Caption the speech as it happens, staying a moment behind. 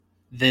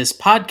This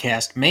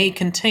podcast may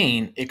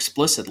contain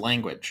explicit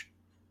language.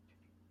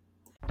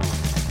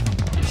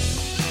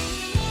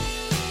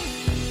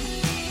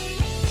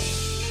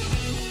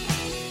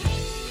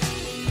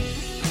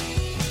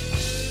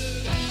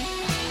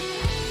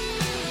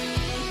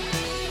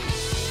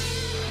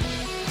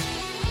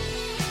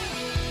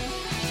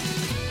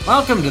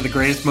 Welcome to the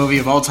Greatest Movie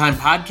of All Time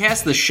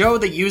podcast, the show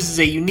that uses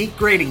a unique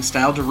grading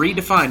style to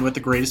redefine what the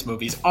greatest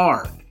movies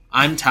are.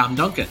 I'm Tom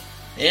Duncan.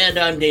 And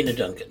I'm Dana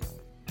Duncan.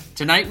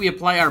 Tonight we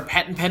apply our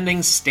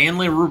patent-pending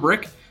Stanley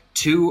rubric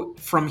to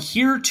From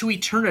Here to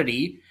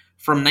Eternity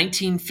from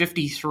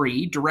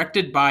 1953,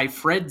 directed by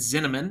Fred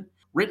Zinnemann,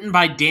 written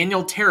by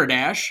Daniel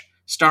Teradash,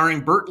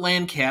 starring Burt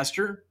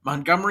Lancaster,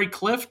 Montgomery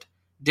Clift,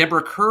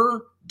 Deborah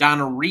Kerr,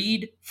 Donna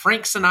Reed,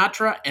 Frank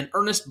Sinatra, and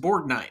Ernest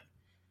Borgnine.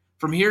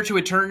 From Here to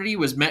Eternity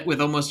was met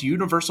with almost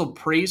universal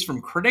praise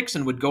from critics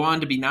and would go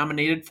on to be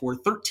nominated for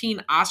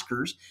 13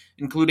 Oscars,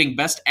 including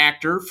Best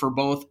Actor for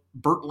both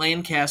Burt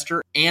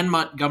Lancaster and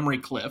Montgomery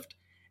Clift,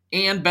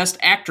 and Best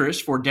Actress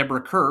for Deborah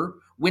Kerr,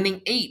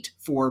 winning 8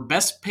 for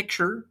Best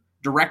Picture,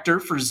 Director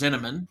for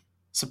Zinnemann,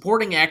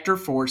 Supporting Actor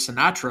for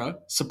Sinatra,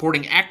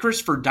 Supporting Actress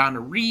for Donna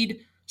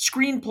Reed,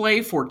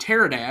 Screenplay for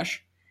Teradash,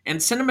 and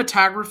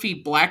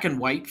Cinematography Black and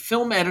White,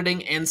 Film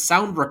Editing, and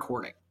Sound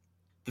Recording.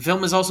 The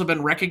film has also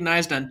been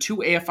recognized on 2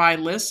 AFI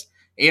lists,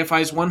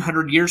 AFI's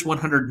 100 Years,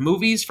 100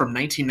 Movies from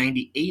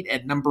 1998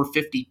 at number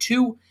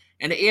 52,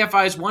 and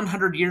AFI's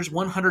 100 Years,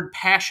 100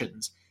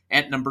 Passions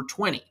at number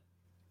 20.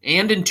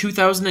 And in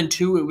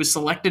 2002, it was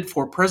selected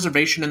for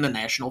preservation in the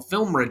National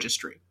Film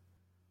Registry.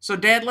 So,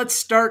 Dad, let's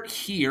start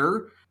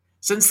here.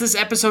 Since this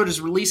episode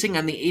is releasing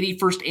on the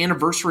 81st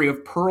anniversary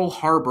of Pearl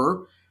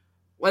Harbor,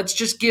 let's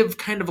just give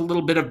kind of a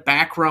little bit of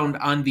background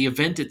on the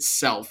event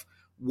itself.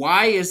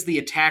 Why is the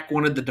attack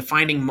one of the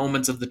defining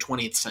moments of the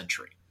 20th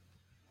century?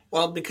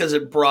 Well, because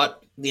it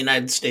brought the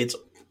United States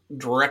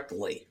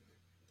directly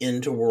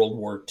into World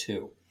War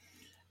II.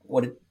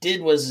 What it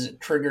did was it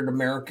triggered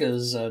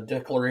America's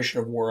declaration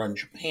of war on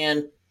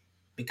Japan,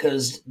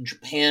 because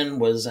Japan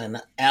was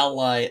an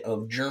ally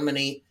of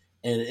Germany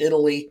and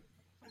Italy.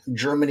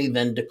 Germany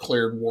then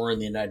declared war on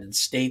the United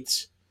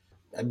States,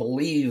 I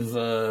believe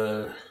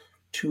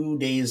 2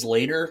 days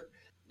later.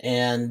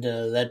 And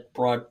that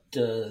brought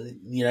the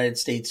United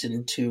States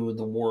into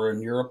the war in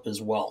Europe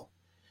as well.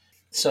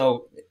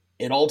 So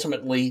it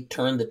ultimately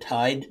turned the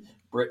tide.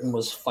 Britain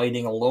was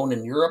fighting alone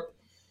in Europe.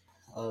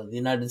 The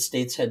United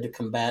States had to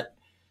combat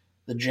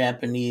the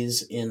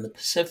Japanese in the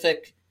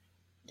Pacific,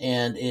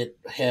 and it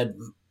had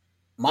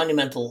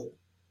monumental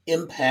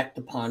impact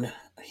upon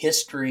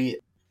history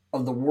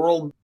of the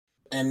world,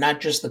 and not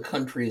just the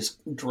countries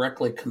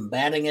directly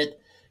combating it,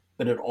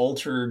 but it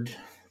altered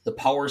the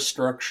power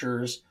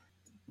structures,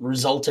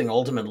 resulting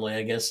ultimately,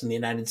 I guess, in the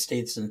United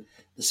States and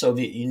the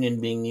Soviet Union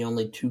being the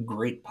only two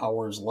great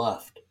powers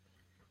left.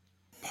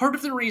 Part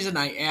of the reason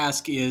I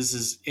ask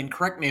is, and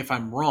correct me if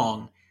I'm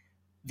wrong,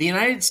 the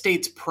United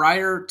States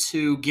prior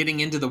to getting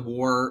into the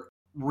war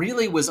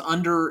really was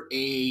under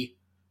a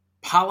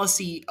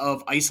policy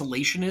of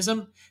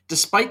isolationism,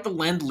 despite the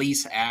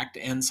Lend-Lease Act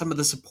and some of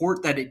the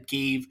support that it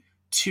gave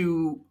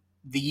to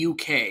the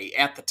UK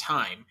at the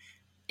time,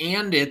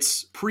 and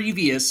its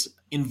previous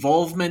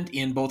involvement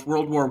in both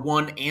World War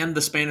I and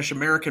the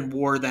Spanish-American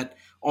War that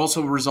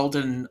also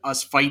resulted in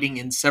us fighting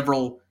in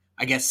several,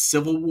 I guess,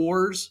 civil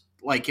wars,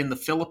 like in the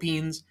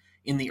Philippines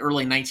in the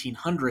early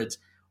 1900s.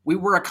 We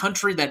were a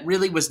country that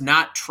really was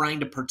not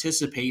trying to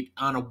participate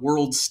on a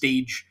world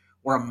stage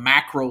or a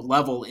macro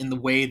level in the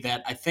way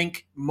that I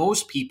think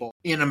most people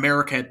in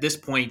America at this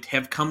point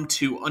have come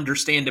to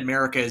understand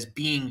America as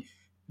being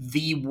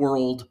the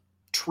world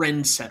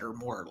trendsetter,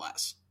 more or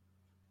less.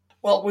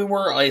 Well, we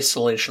were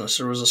isolationists.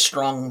 There was a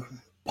strong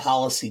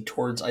policy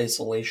towards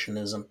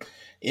isolationism.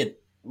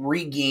 It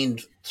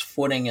regained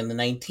footing in the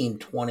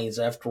 1920s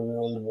after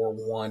World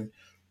War I,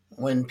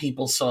 when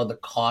people saw the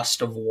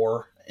cost of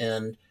war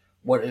and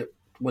what it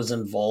was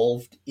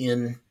involved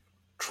in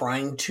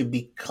trying to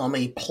become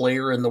a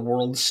player in the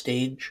world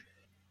stage.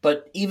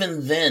 But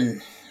even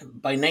then,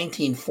 by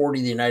 1940,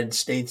 the United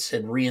States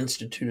had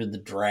reinstituted the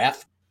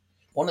draft.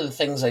 One of the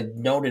things I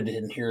noted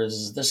in here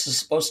is this is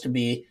supposed to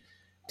be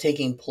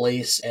taking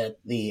place at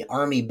the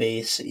Army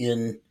base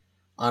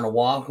on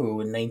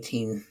Oahu in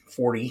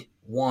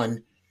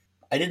 1941.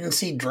 I didn't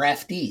see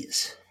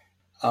draftees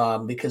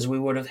because we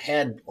would have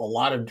had a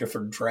lot of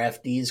different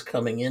draftees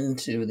coming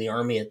into the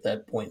Army at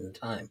that point in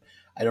time.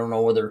 I don't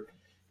know whether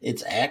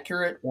it's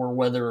accurate or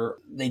whether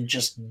they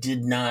just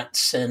did not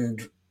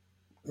send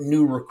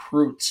new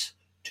recruits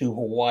to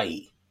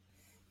Hawaii.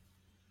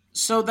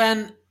 So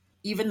then,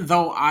 even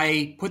though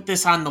I put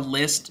this on the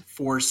list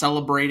for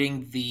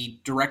celebrating the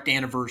direct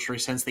anniversary,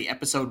 since the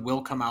episode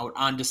will come out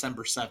on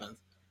December 7th,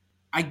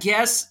 I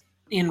guess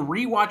in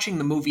rewatching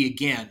the movie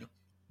again,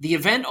 the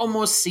event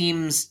almost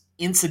seems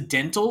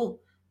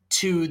incidental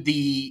to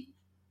the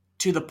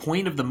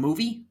point of the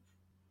movie.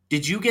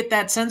 Did you get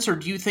that sense, or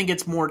do you think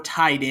it's more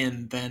tied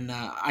in than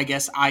I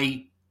guess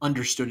I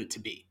understood it to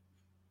be?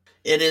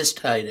 It is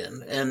tied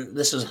in, and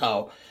this is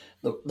how.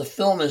 The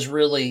film is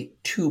really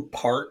two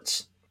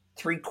parts.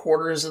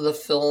 Three-quarters of the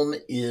film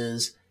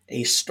is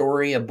a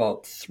story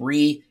about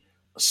three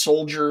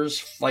soldiers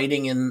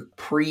fighting in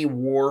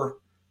pre-war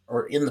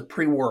or in the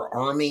pre-war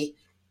army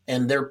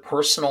and their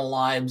personal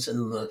lives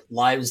and the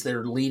lives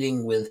they're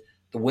leading with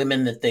the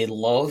women that they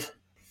love.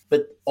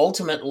 But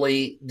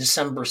ultimately,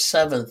 December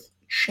 7th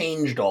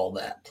changed all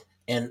that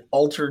and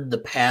altered the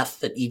path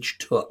that each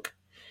took.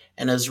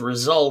 And as a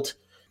result,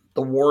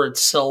 the war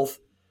itself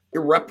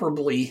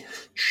irreparably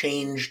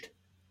changed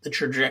the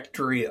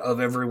trajectory of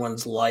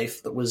everyone's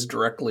life that was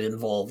directly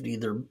involved,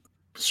 either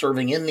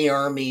serving in the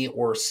army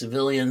or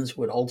civilians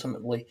would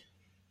ultimately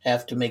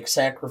have to make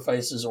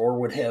sacrifices or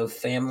would have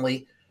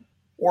family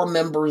or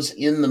members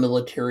in the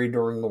military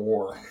during the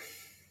war.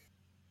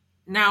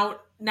 Now,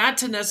 not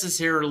to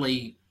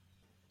necessarily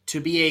to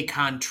be a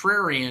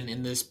contrarian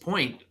in this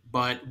point,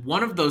 but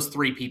one of those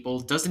three people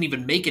doesn't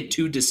even make it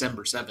to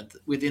December 7th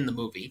within the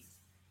movie.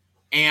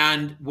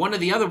 And one of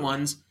the other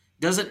ones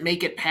doesn't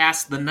make it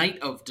past the night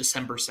of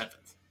December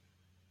 7th.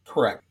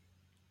 Correct.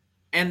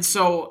 And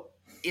so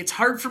it's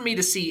hard for me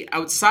to see,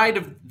 outside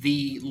of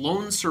the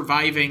lone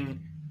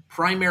surviving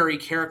primary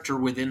character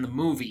within the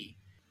movie,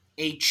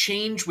 a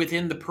change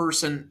within the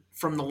person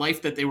from the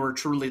life that they were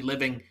truly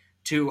living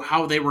to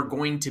how they were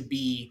going to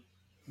be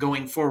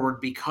going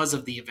forward because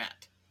of the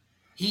event.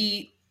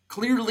 He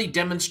clearly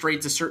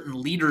demonstrates a certain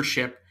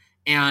leadership,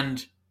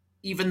 and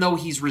even though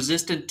he's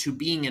resistant to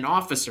being an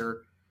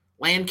officer,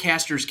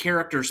 Lancaster's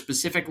character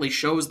specifically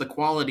shows the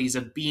qualities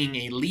of being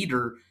a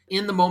leader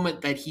in the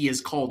moment that he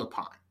is called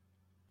upon.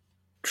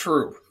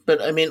 True.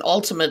 But I mean,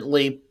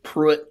 ultimately,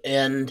 Pruitt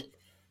and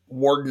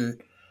Warden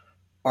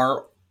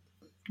are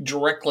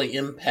directly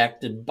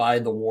impacted by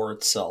the war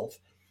itself.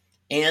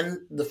 And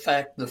the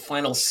fact the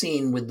final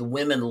scene with the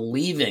women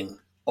leaving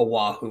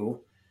Oahu,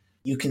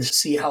 you can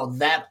see how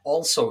that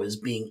also is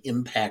being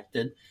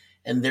impacted,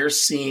 and they're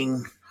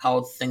seeing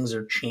how things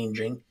are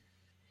changing.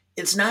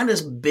 It's not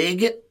as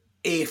big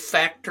a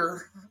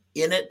factor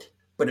in it,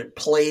 but it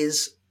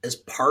plays as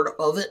part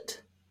of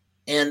it.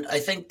 And I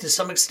think to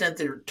some extent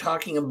they're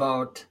talking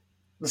about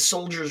the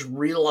soldiers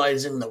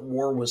realizing that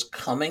war was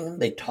coming.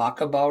 They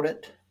talk about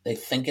it. They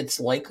think it's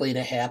likely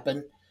to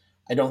happen.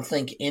 I don't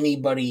think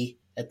anybody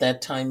at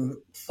that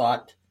time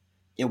thought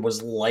it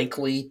was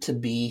likely to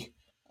be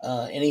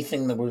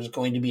anything that was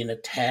going to be an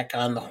attack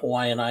on the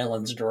Hawaiian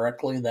Islands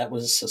directly. That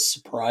was a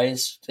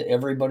surprise to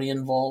everybody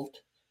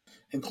involved,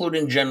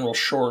 including General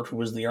Short, who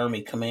was the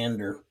Army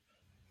commander.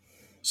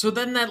 So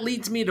then that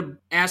leads me to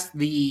ask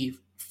the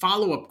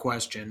follow-up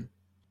question,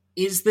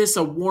 is this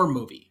a war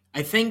movie?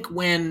 I think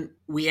when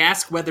we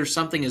ask whether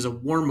something is a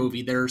war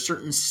movie, there are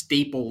certain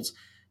staples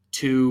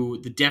to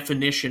the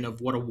definition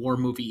of what a war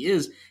movie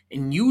is,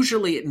 and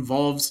usually it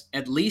involves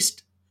at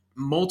least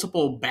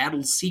multiple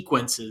battle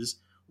sequences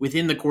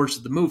within the course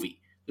of the movie.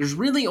 There's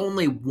really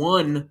only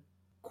one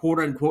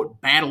quote-unquote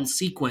battle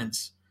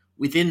sequence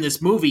within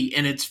this movie,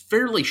 and it's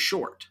fairly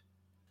short.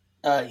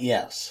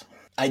 Yes.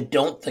 I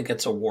don't think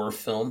it's a war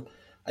film.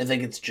 I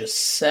think it's just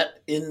set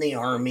in the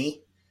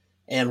army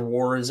and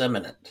war is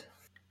imminent.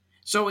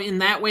 So in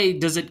that way,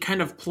 does it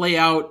kind of play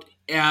out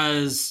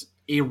as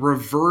a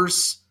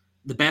reverse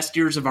The Best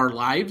Years of Our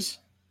Lives?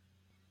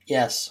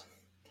 Yes.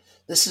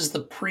 This is the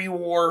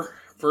pre-war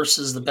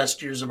versus The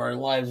Best Years of Our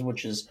Lives,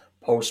 which is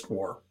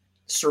post-war.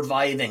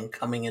 Surviving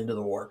coming into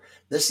the war.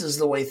 This is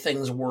the way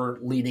things were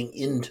leading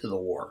into the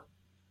war.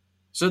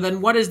 So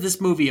then what is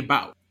this movie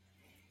about?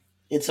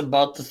 It's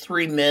about the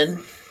three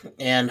men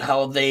and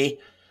how they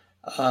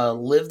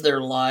lived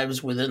their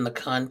lives within the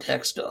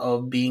context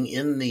of being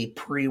in the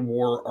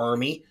pre-war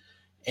army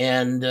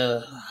and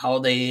how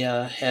they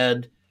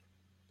had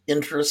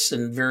interests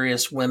in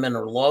various women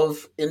or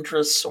love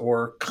interests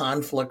or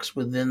conflicts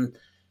within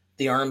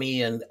the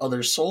army and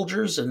other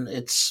soldiers. And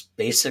it's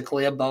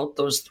basically about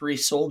those three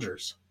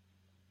soldiers.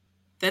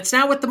 That's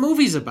not what the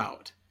movie's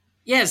about.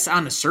 Yes,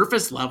 on a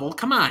surface level,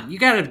 come on, you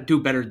gotta do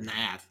better than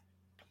that.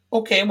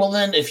 Okay, well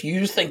then, if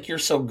you think you're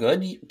so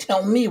good,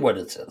 tell me what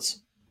it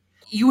is.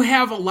 You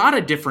have a lot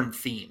of different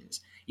themes.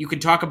 You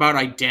could talk about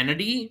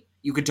identity.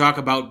 You could talk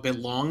about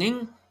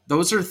belonging.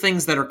 Those are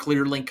things that are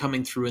clearly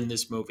coming through in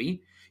this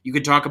movie. You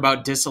could talk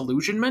about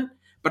disillusionment.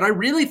 But I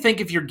really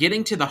think if you're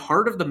getting to the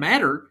heart of the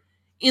matter,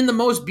 in the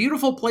most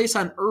beautiful place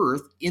on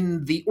earth,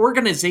 in the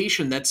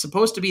organization that's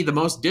supposed to be the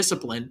most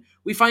disciplined,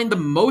 we find the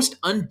most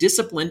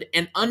undisciplined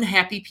and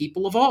unhappy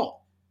people of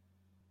all.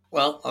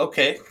 Well,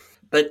 okay.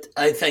 But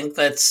I think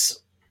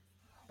that's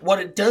what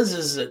it does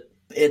is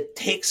it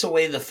takes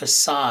away the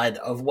facade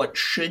of what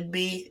should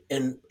be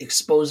and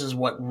exposes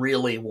what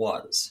really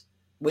was,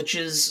 which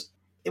is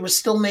it was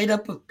still made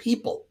up of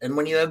people. And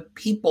when you have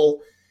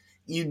people,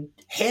 you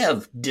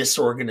have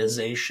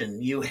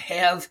disorganization. You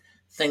have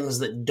things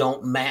that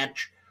don't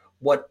match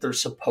what they're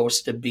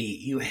supposed to be.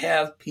 You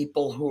have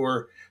people who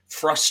are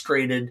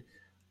frustrated,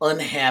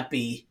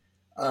 unhappy,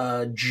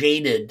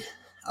 jaded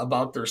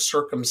about their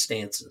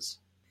circumstances.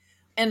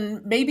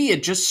 And maybe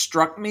it just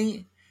struck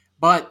me,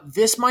 but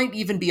this might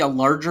even be a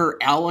larger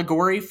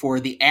allegory for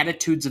the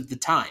attitudes of the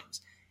times.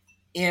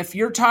 if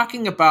you're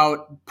talking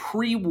about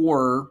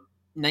pre-war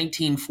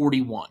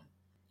 1941,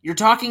 you're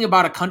talking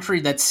about a country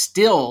that's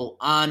still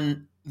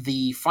on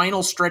the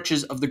final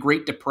stretches of the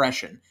Great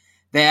Depression,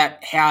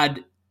 that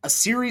had a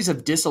series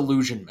of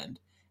disillusionment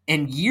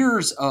and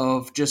years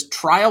of just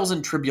trials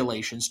and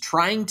tribulations,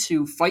 trying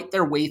to fight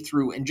their way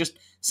through and just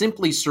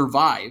simply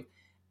survive.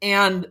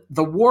 And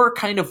the war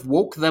kind of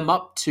woke them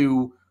up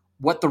to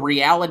what the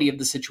reality of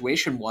the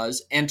situation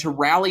was, and to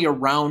rally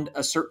around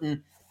a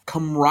certain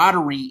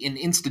camaraderie in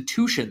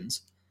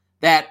institutions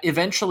that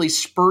eventually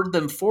spurred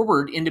them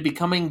forward into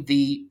becoming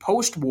the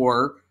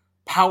post-war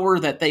power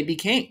that they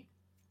became.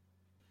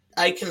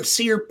 I can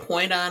see your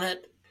point on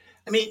it.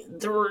 I mean,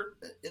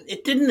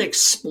 it didn't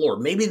explore.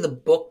 Maybe the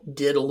book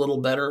did a little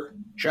better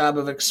job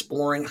of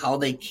exploring how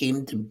they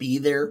came to be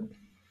there.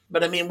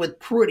 But I mean, with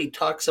Pruitt, he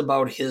talks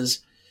about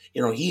he's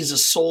a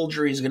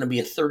soldier, he's going to be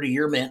a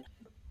 30-year man.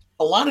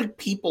 A lot of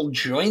people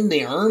joined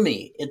the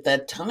army at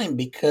that time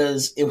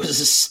because it was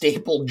a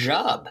staple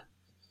job.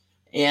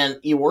 And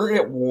you weren't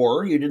at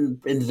war, you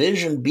didn't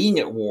envision being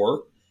at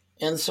war.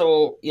 And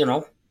so,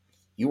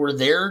 you were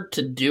there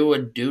to do a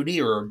duty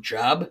or a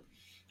job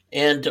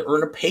and to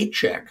earn a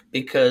paycheck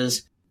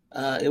because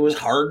it was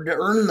hard to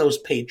earn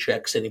those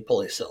paychecks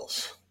anyplace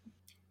else.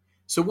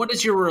 So, what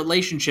is your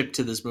relationship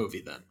to this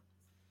movie then?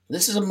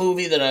 This is a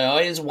movie that I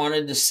always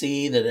wanted to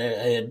see,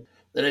 that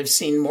I've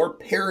seen more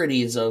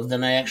parodies of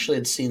than I actually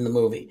had seen the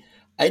movie.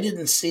 I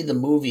didn't see the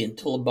movie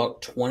until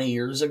about 20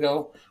 years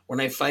ago when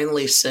I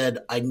finally said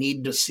I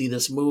need to see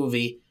this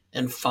movie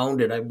and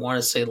found it. I want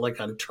to say like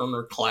on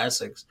Turner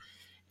Classics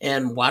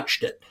and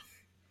watched it.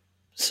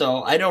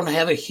 So I don't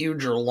have a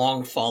huge or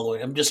long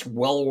following. I'm just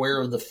well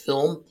aware of the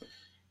film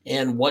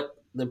and what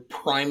the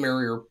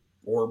primary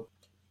or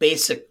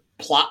basic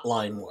plot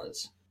line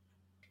was.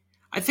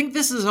 I think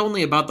this is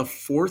only about the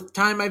fourth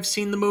time I've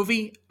seen the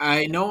movie.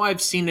 I know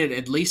I've seen it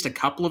at least a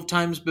couple of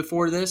times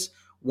before this.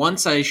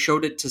 Once I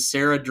showed it to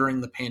Sarah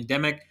during the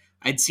pandemic.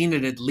 I'd seen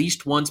it at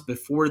least once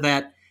before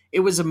that. It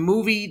was a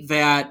movie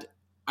that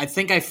I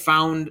think I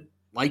found,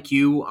 like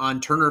you, on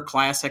Turner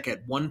Classic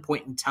at one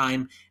point in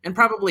time, and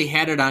probably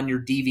had it on your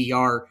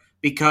DVR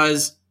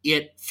because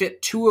it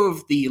fit two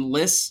of the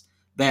lists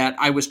that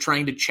I was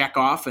trying to check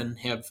off and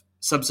have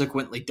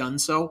subsequently done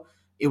so.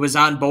 It was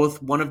on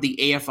both one of the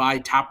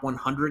AFI top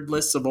 100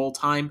 lists of all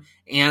time,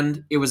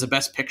 and it was a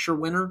Best Picture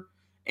winner.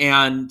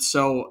 And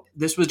so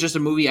this was just a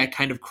movie I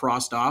kind of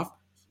crossed off.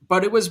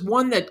 But it was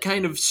one that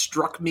kind of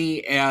struck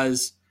me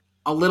as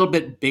a little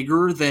bit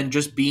bigger than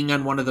just being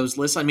on one of those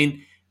lists. I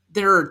mean,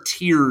 there are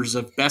tiers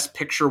of Best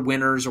Picture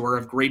winners or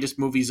of greatest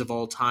movies of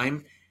all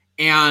time.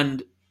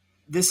 And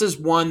this is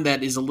one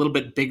that is a little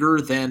bit bigger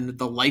than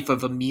The Life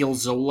of Emile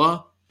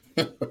Zola.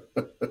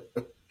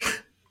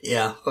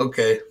 Yeah,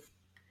 okay.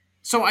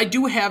 So I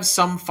do have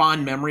some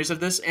fond memories of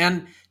this,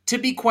 and to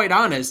be quite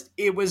honest,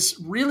 it was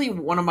really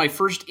one of my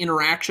first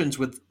interactions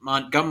with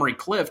Montgomery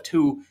Clift,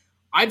 who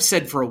I've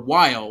said for a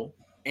while,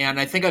 and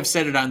I think I've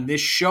said it on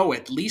this show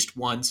at least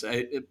once,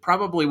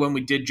 probably when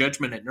we did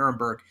Judgment at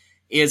Nuremberg,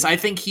 is I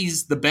think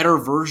he's the better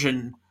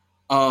version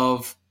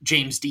of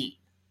James Dean.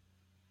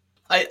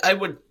 I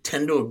would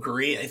tend to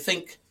agree. I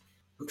think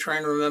I'm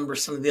trying to remember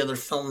some of the other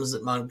films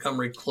that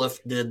Montgomery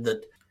Clift did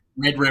that.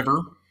 Red River.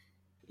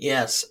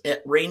 Yes,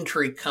 at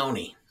Raintree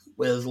County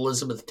with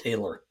Elizabeth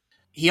Taylor.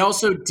 He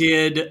also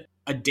did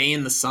A Day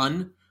in the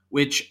Sun,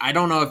 which I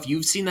don't know if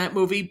you've seen that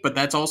movie, but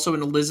that's also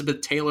an Elizabeth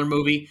Taylor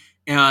movie.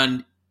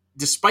 And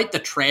despite the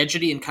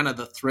tragedy and kind of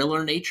the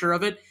thriller nature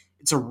of it,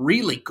 it's a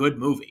really good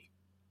movie.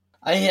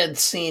 I had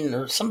seen,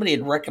 or somebody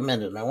had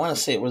recommended, and I want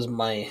to say it was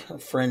my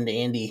friend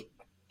Andy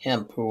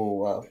Hemp,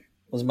 who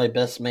was my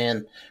best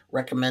man,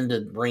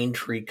 recommended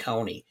Raintree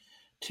County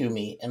to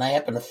me. And I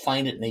happened to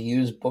find it in a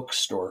used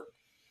bookstore.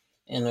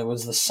 And it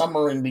was the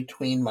summer in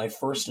between my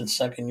first and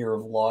second year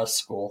of law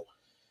school,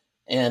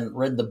 and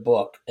read the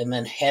book and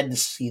then had to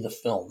see the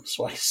film.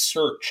 So I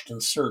searched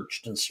and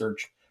searched and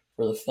searched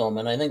for the film.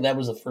 And I think that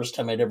was the first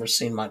time I'd ever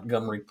seen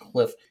Montgomery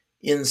Clift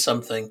in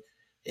something.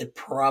 It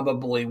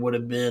probably would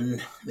have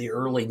been the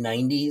early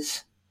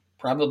 90s,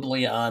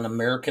 probably on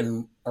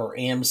American or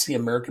AMC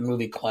American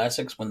Movie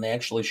Classics when they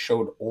actually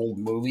showed old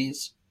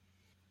movies.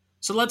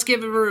 So let's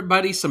give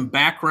everybody some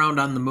background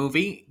on the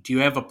movie. Do you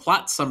have a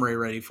plot summary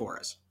ready for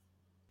us?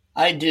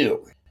 I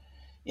do.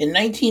 In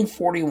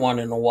 1941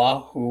 in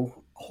Oahu,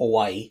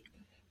 Hawaii,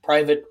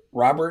 Private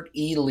Robert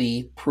E.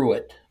 Lee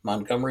Pruitt,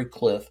 Montgomery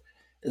Clift,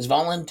 is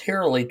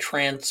voluntarily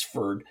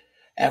transferred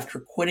after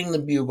quitting the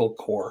Bugle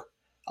Corps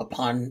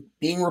upon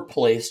being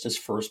replaced as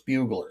first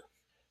bugler.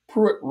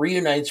 Pruitt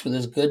reunites with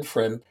his good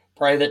friend,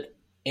 Private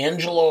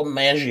Angelo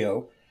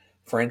Maggio,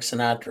 Frank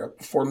Sinatra,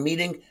 before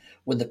meeting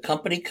with the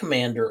company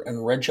commander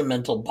and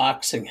regimental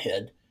boxing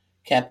head,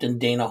 Captain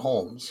Dana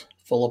Holmes,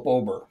 Philip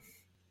Ober.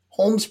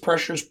 Holmes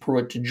pressures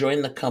Pruitt to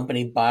join the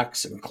company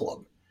boxing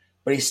club,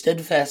 but he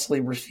steadfastly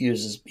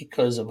refuses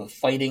because of a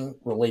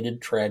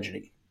fighting-related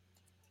tragedy.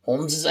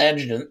 Holmes'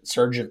 adjutant,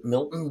 Sergeant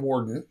Milton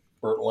Warden,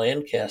 Burt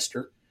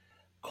Lancaster,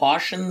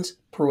 cautions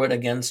Pruitt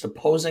against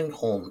opposing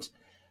Holmes,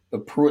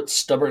 but Pruitt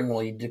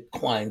stubbornly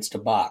declines to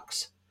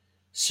box.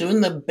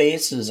 Soon the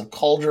base is a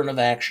cauldron of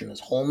action as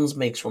Holmes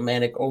makes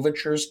romantic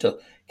overtures to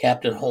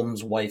Captain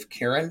Holmes' wife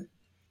Karen.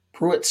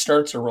 Pruitt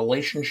starts a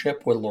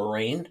relationship with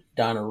Lorraine,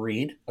 Donna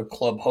Reed, a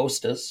club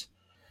hostess,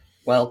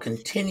 while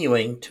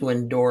continuing to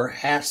endure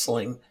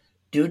hassling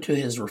due to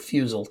his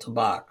refusal to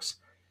box.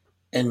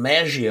 And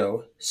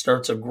Maggio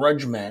starts a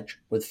grudge match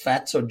with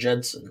Fatso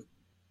Judson,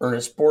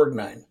 Ernest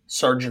Borgnine,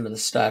 Sergeant of the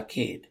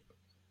Stockade.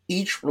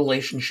 Each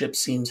relationship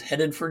seems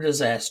headed for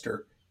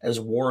disaster as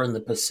War in the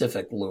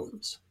Pacific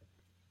looms.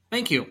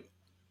 Thank you.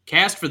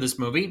 Cast for this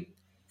movie: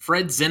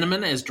 Fred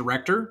Zinnemann as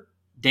director,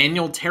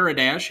 Daniel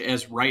Teradash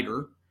as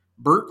writer,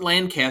 Burt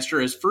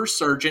Lancaster as First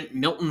Sergeant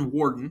Milton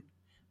Warden,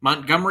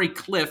 Montgomery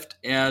Clift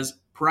as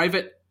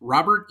Private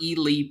Robert E.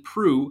 Lee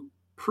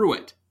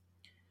Pruitt,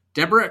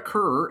 Deborah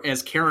Kerr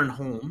as Karen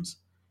Holmes,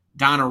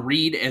 Donna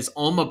Reed as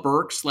Alma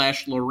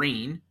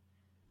Burke/Lorraine,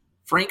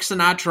 Frank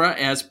Sinatra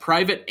as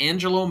Private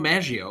Angelo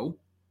Maggio,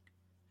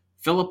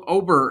 Philip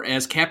Ober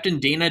as Captain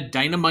Dana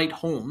Dynamite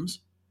Holmes,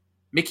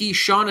 Mickey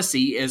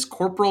Shaughnessy as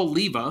Corporal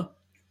Leva,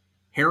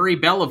 Harry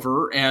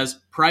Belliver as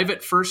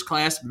Private First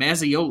Class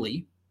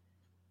Mazzioli,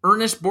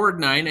 Ernest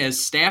Borgnine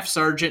as Staff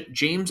Sergeant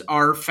James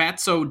R.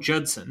 Fatso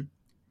Judson,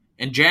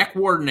 and Jack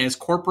Warden as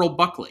Corporal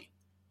Buckley.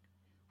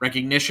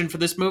 Recognition for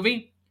this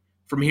movie: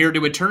 From Here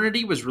to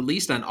Eternity was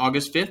released on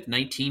August 5th,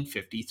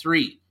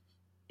 1953.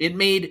 It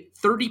made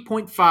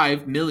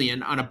 $30.5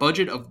 million on a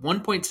budget of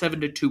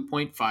 $1.7 to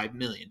 $2.5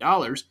 million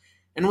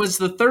and was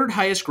the third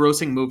highest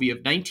grossing movie of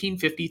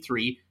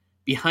 1953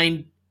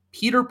 behind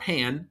Peter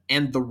Pan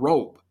and The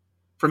Robe.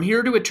 From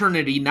Here to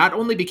Eternity not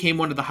only became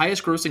one of the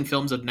highest grossing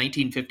films of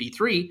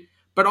 1953,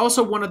 but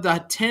also one of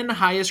the 10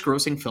 highest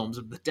grossing films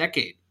of the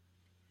decade.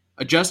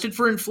 Adjusted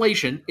for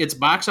inflation, its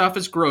box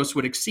office gross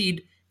would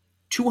exceed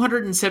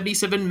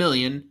 $277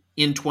 million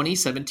in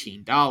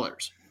 2017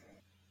 dollars.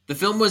 The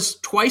film was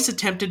twice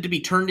attempted to be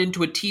turned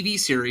into a TV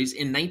series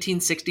in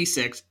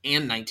 1966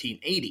 and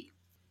 1980.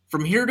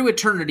 From Here to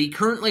Eternity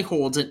currently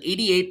holds an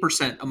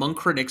 88% among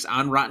critics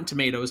on Rotten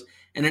Tomatoes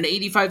and an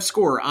 85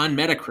 score on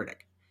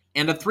Metacritic,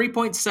 and a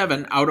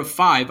 3.7 out of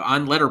 5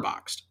 on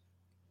Letterboxd.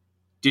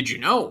 Did you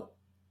know?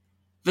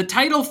 The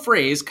title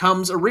phrase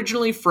comes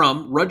originally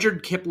from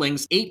Rudyard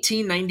Kipling's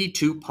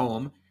 1892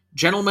 poem,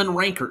 Gentlemen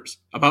Rankers,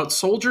 about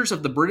soldiers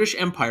of the British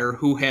Empire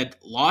who had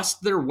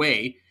lost their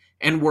way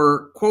and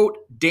were, quote,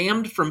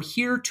 damned from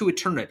here to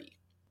eternity.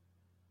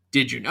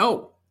 Did you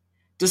know?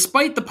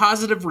 Despite the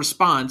positive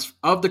response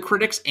of the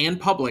critics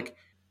and public,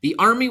 the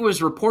Army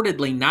was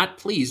reportedly not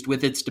pleased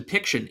with its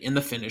depiction in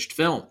the finished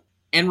film,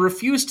 and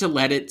refused to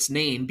let its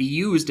name be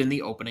used in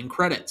the opening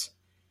credits.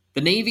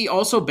 The Navy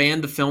also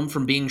banned the film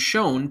from being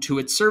shown to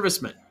its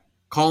servicemen,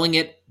 calling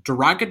it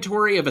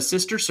derogatory of a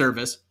sister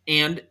service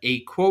and a,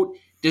 quote,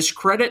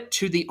 discredit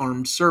to the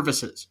armed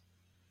services.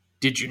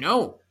 Did you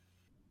know?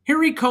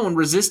 Harry Cohn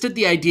resisted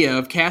the idea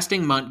of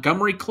casting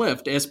Montgomery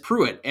Clift as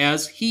Pruitt,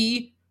 as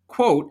he,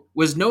 quote,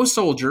 was no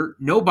soldier,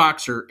 no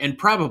boxer, and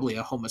probably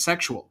a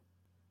homosexual.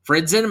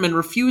 Fred Zinnemann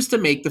refused to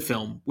make the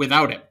film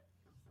without him.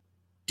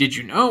 Did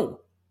you know?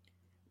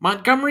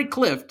 Montgomery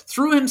Clift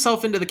threw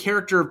himself into the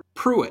character of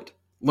Pruitt,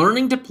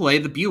 learning to play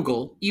the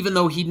bugle even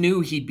though he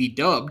knew he'd be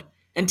dubbed,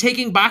 and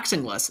taking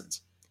boxing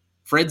lessons.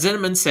 Fred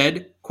Zinnemann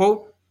said,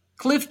 quote,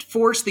 Clift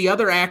forced the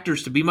other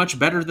actors to be much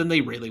better than they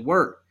really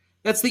were.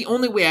 That's the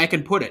only way I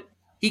can put it.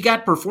 He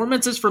got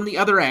performances from the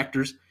other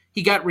actors,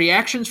 he got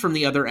reactions from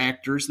the other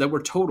actors that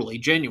were totally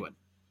genuine.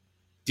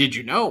 Did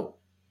you know?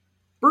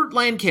 Burt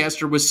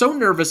Lancaster was so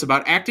nervous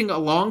about acting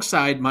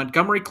alongside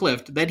Montgomery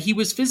Clift that he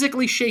was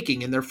physically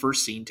shaking in their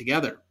first scene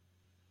together.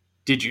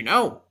 Did you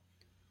know?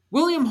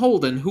 William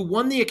Holden, who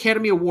won the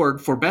Academy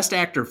Award for Best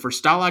Actor for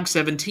Stalag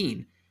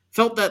 17,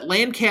 felt that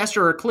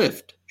Lancaster or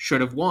Clift should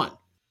have won.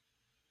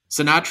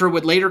 Sinatra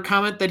would later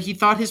comment that he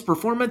thought his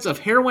performance of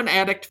heroin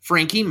addict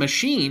Frankie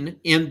Machine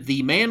in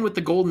The Man with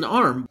the Golden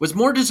Arm was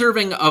more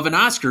deserving of an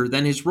Oscar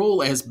than his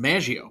role as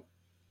Maggio.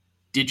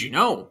 Did you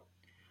know?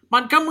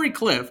 Montgomery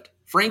Clift,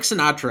 Frank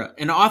Sinatra,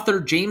 and author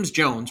James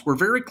Jones were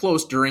very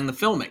close during the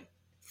filming,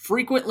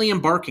 frequently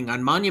embarking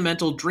on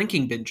monumental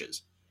drinking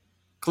binges.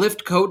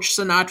 Clift coached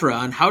Sinatra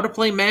on how to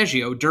play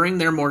Maggio during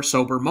their more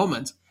sober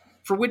moments,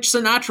 for which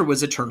Sinatra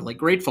was eternally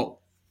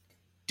grateful.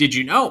 Did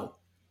you know?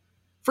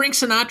 Frank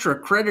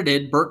Sinatra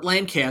credited Burt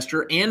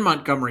Lancaster and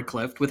Montgomery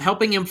Clift with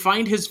helping him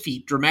find his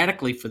feet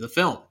dramatically for the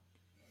film.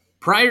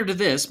 Prior to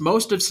this,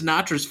 most of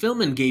Sinatra's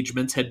film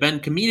engagements had been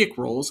comedic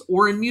roles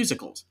or in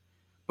musicals,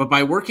 but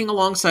by working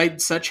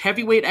alongside such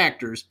heavyweight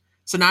actors,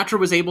 Sinatra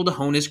was able to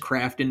hone his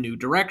craft in new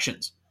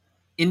directions.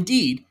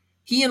 Indeed,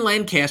 he and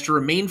Lancaster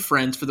remained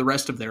friends for the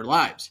rest of their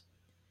lives.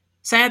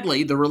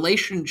 Sadly, the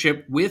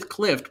relationship with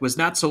Clift was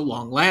not so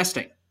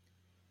long-lasting.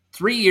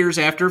 3 years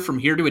after From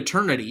Here to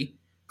Eternity,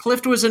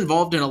 Clift was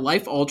involved in a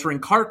life-altering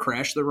car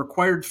crash that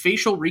required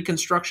facial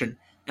reconstruction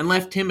and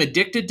left him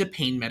addicted to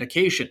pain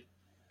medication.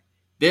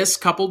 This,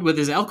 coupled with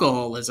his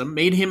alcoholism,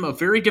 made him a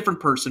very different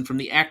person from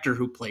the actor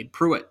who played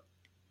Pruitt.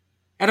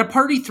 At a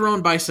party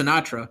thrown by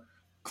Sinatra,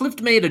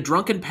 Clift made a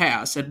drunken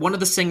pass at one of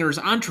the singer's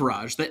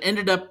entourage that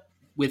ended up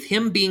with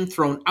him being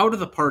thrown out of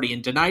the party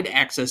and denied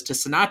access to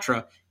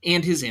Sinatra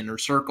and his inner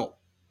circle.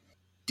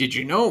 Did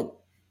you know?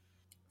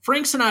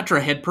 Frank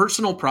Sinatra had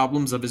personal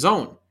problems of his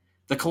own.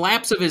 The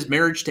collapse of his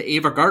marriage to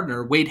Ava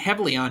Gardner weighed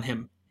heavily on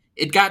him.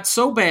 It got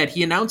so bad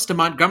he announced to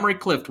Montgomery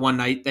Clift one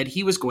night that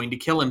he was going to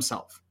kill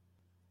himself.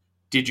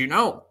 Did you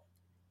know?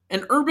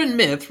 An urban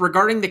myth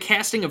regarding the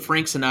casting of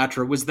Frank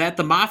Sinatra was that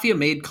the Mafia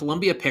made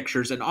Columbia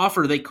Pictures an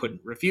offer they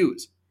couldn't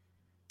refuse.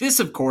 This,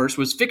 of course,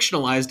 was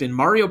fictionalized in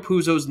Mario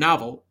Puzo's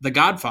novel, The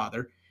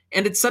Godfather,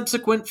 and its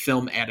subsequent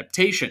film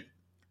adaptation.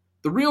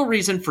 The real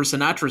reason for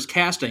Sinatra's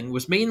casting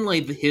was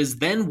mainly his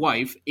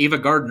then-wife, Ava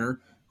Gardner,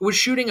 who was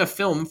shooting a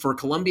film for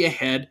Columbia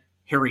head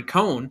Harry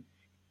Cohn,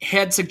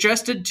 had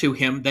suggested to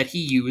him that he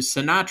use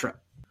Sinatra.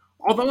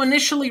 Although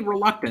initially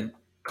reluctant,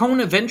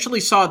 Cohn eventually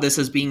saw this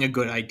as being a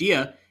good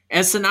idea,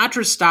 as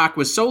Sinatra's stock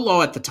was so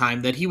low at the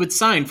time that he would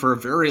sign for a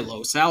very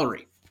low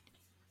salary.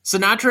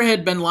 Sinatra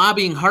had been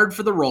lobbying hard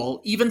for the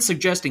role, even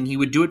suggesting he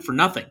would do it for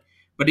nothing,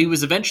 but he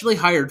was eventually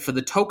hired for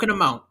the token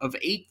amount of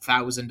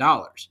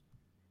 $8,000.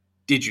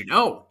 Did you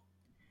know?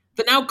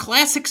 The now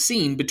classic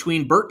scene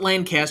between Burt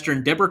Lancaster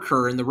and Deborah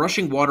Kerr in the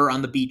rushing water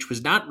on the beach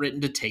was not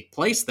written to take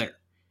place there.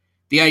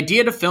 The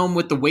idea to film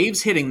with the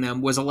waves hitting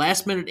them was a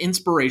last-minute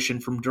inspiration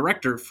from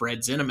director Fred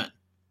Zinnemann.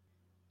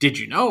 Did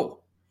you know?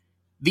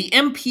 The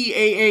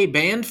MPAA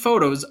banned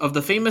photos of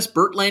the famous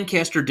Burt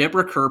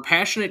Lancaster-Deborah Kerr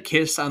passionate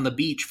kiss on the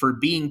beach for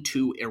being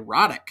too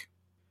erotic.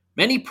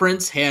 Many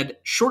prints had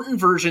shortened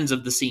versions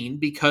of the scene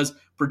because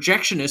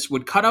projectionists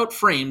would cut out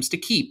frames to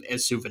keep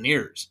as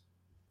souvenirs.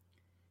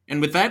 And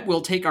with that,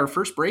 we'll take our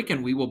first break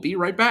and we will be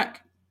right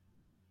back.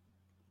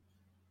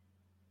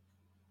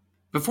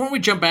 Before we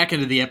jump back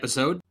into the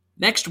episode,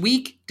 next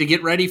week, to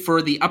get ready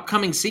for the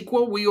upcoming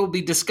sequel, we will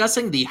be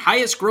discussing the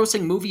highest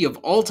grossing movie of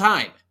all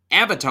time,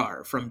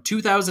 Avatar from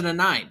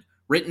 2009,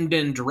 written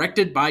and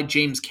directed by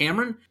James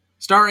Cameron,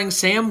 starring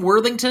Sam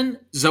Worthington,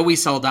 Zoe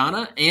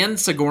Saldana, and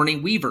Sigourney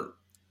Weaver.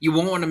 You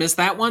won't want to miss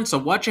that one, so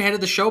watch ahead of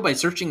the show by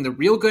searching the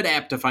Real Good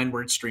app to find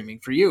where it's streaming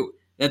for you.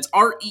 That's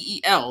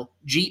REELGOOD.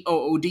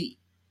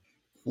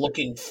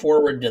 Looking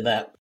forward to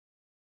that.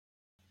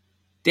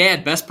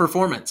 Dad, best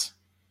performance?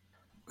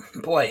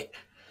 Boy,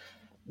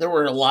 there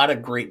were a lot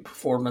of great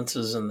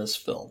performances in this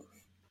film.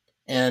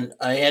 And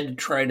I had to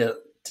try to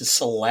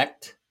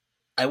select.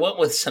 I went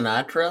with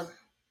Sinatra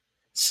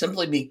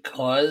simply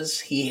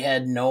because he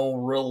had no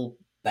real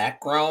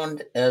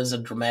background as a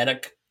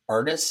dramatic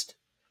artist.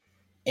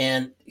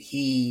 And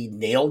he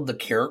nailed the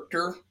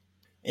character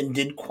and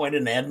did quite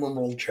an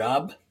admirable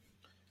job.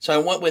 So I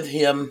went with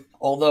him,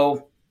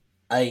 although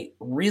I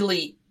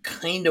really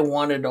kind of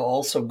wanted to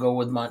also go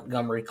with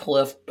Montgomery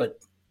Clift, but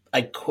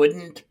I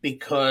couldn't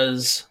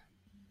because,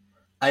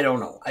 I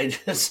don't know,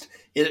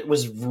 it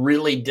was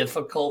really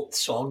difficult.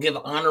 So I'll give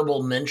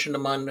honorable mention to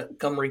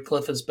Montgomery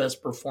Clift as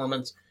best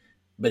performance,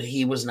 but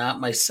he was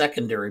not my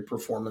secondary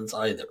performance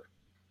either.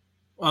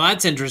 Well,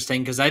 that's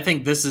interesting because I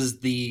think this is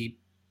the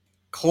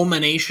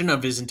culmination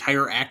of his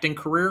entire acting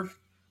career.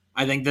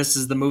 I think this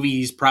is the movie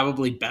he's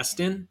probably best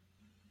in,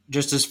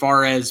 just as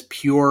far as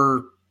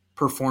pure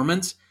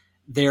performance.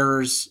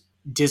 There's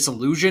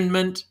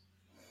disillusionment,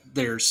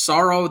 there's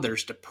sorrow,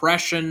 there's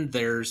depression,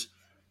 there's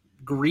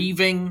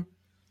grieving.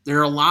 There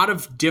are a lot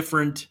of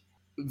different,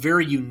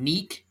 very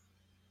unique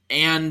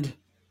and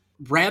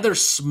rather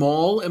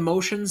small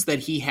emotions that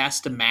he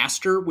has to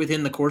master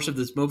within the course of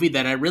this movie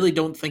that I really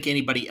don't think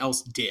anybody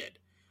else did.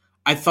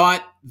 I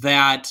thought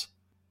that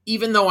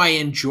even though I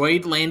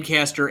enjoyed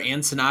Lancaster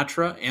and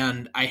Sinatra,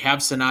 and I have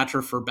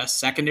Sinatra for best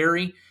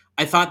secondary,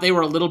 I thought they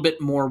were a little bit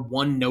more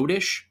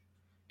one-note-ish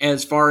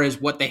as far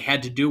as what they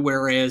had to do,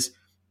 whereas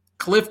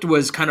Clift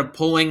was kind of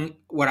pulling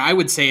what I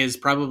would say is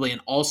probably an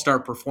all-star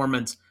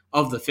performance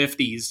of the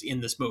 50s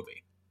in this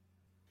movie.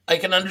 I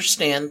can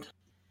understand.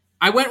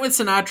 I went with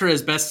Sinatra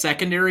as best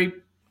secondary,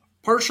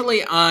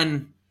 partially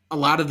on a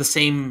lot of the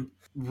same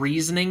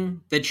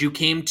reasoning that you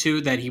came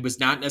to, that he was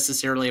not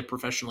necessarily a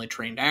professionally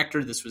trained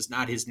actor. This was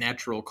not his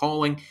natural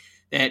calling,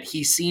 that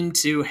he seemed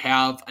to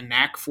have a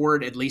knack for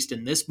it, at least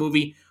in this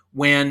movie,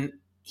 when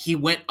he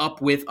went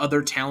up with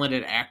other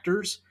talented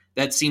actors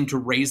that seemed to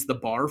raise the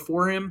bar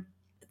for him.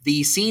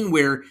 The scene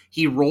where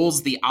he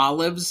rolls the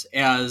olives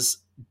as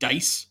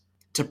dice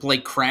to play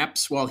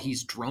craps while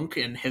he's drunk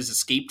and has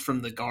escaped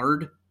from the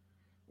guard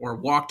or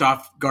walked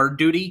off guard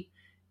duty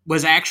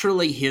was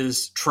actually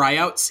his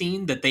tryout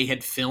scene that they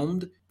had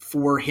filmed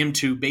for him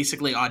to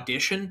basically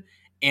audition.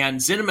 And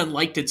Zinnemann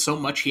liked it so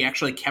much he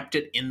actually kept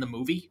it in the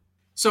movie.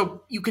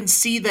 So you can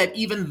see that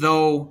even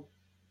though,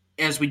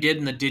 as we did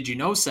in the Did You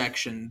Know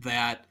section,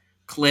 that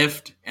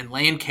Clift and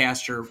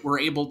Lancaster were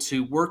able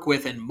to work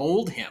with and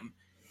mold him,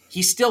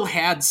 he still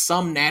had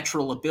some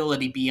natural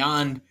ability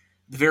beyond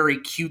the very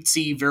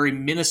cutesy, very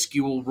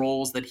minuscule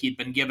roles that he'd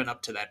been given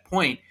up to that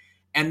point.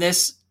 And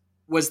this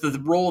was the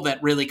role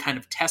that really kind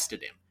of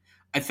tested him.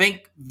 I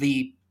think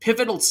the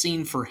pivotal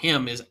scene for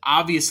him is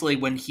obviously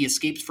when he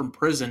escapes from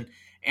prison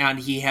and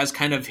he has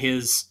kind of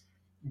his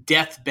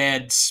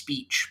deathbed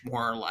speech,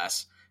 more or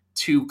less,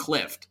 to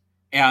Clift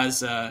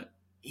as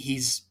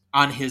he's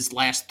on his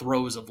last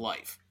throes of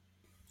life.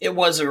 It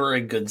was a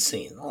very good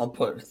scene, I'll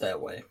put it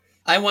that way.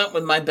 I went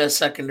with my best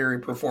secondary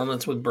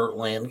performance with Burt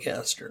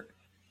Lancaster.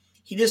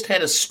 He just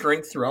had a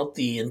strength throughout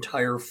the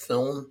entire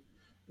film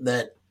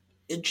that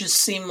it just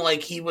seemed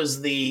like he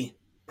was the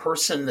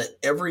person that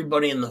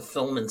everybody in the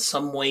film in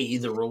some way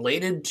either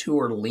related to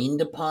or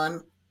leaned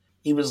upon.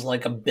 He was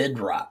like a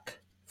bedrock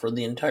for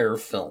the entire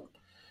film.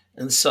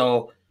 And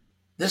so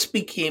this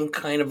became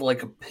kind of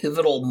like a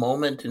pivotal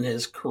moment in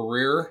his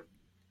career.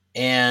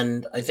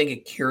 And I think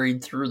it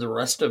carried through the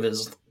rest of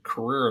his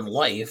career and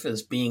life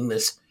as being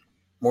this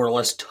more or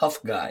less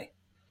tough guy.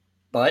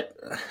 But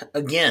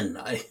again,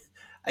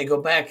 I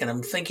go back and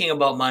I'm thinking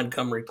about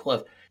Montgomery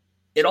Clift.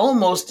 It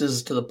almost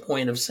is to the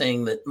point of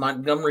saying that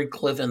Montgomery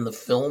Clift and the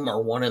film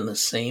are one and the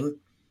same,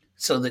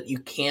 so that you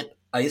can't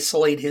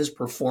isolate his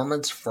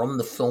performance from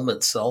the film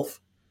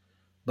itself.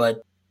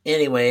 But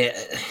anyway,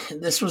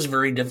 this was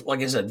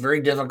like I said,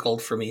 very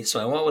difficult for me. So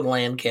I went with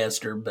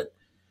Lancaster, but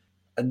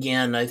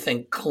again, I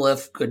think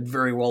Clift could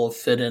very well have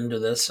fit into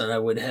this, and I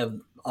would have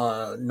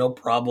no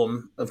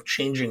problem of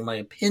changing my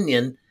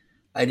opinion.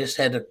 I just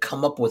had to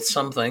come up with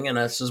something, and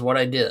this is what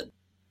I did.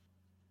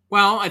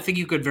 Well, I think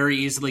you could very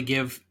easily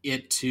give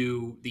it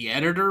to the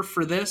editor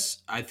for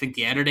this. I think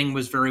the editing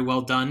was very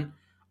well done.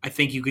 I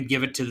think you could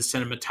give it to the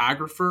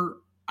cinematographer.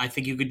 I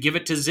think you could give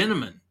it to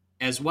Zinnemann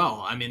as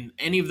well. I mean,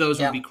 any of those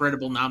would be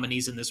credible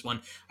nominees in this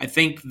one. I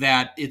think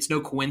that it's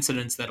no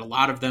coincidence that a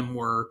lot of them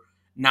were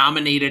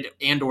nominated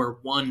and or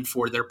won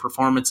for their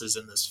performances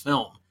in this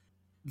film.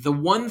 The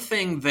one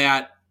thing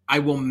that I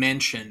will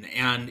mention,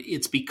 and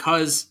it's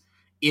because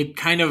it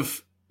kind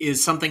of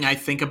is something I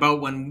think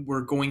about when we're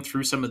going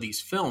through some of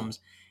these films,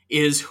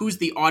 is who's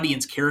the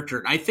audience character.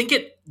 And I think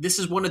this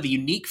is one of the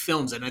unique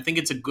films, and I think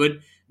it's a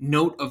good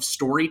note of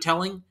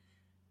storytelling,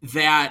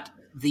 that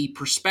the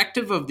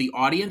perspective of the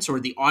audience or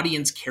the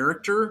audience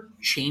character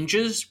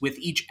changes with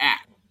each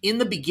act. In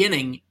the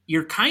beginning,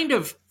 you're kind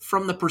of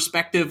from the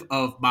perspective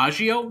of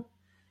Maggio,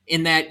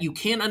 in that you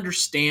can't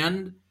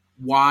understand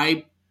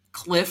why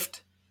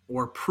Clift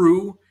or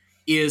Prue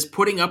is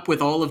putting up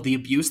with all of the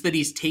abuse that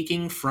he's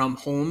taking from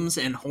Holmes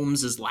and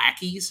Holmes's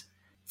lackeys.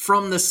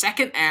 From the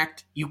second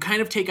act, you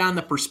kind of take on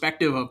the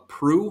perspective of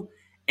Prue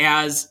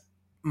as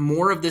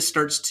more of this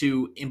starts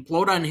to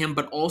implode on him,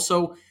 but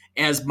also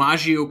as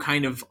Maggio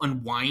kind of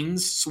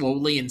unwinds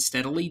slowly and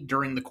steadily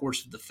during the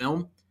course of the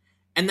film.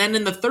 And then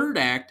in the third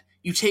act,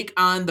 you take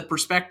on the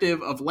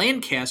perspective of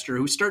Lancaster,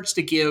 who starts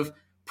to give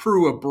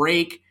Prue a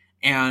break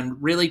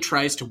and really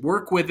tries to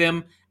work with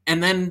him,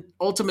 and then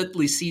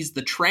ultimately sees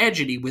the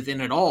tragedy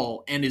within it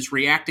all and is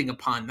reacting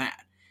upon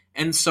that.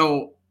 And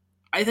so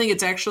I think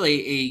it's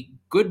actually a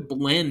good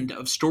blend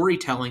of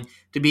storytelling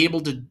to be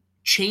able to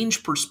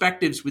change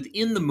perspectives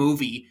within the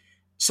movie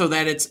so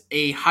that it's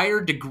a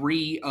higher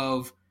degree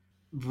of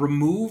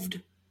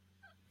removed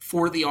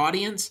for the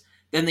audience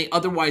than they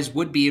otherwise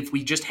would be if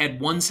we just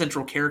had one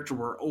central character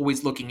we're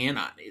always looking in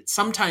on.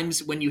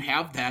 Sometimes when you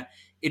have that,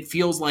 it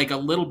feels like a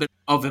little bit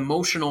of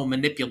emotional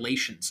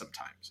manipulation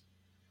sometimes.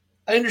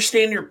 I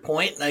understand your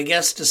point, and I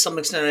guess to some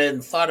extent I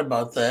hadn't thought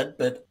about that,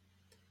 but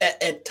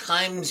at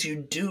times you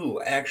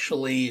do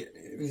actually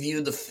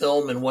view the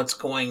film and what's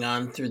going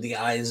on through the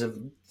eyes of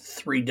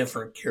three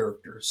different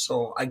characters.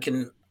 So I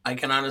can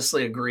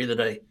honestly agree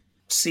that I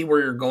see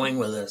where you're going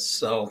with this.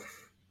 So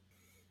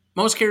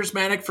most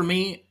charismatic for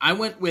me, I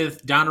went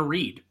with Donna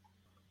Reed.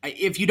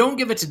 If you don't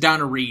give it to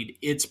Donna Reed,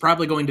 it's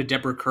probably going to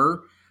Deborah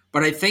Kerr,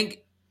 but I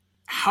think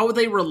how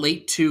they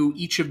relate to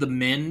each of the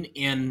men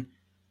in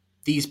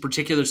these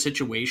particular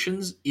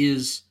situations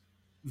is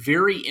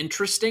very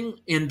interesting,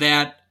 in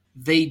that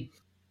they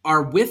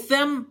are with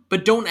them,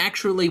 but don't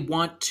actually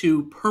want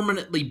to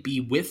permanently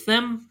be with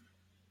them.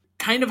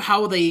 Kind of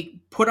how they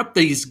put up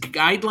these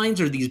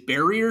guidelines or these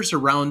barriers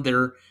around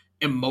their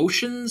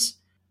emotions,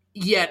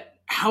 yet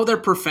how their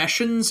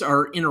professions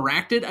are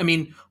interacted. I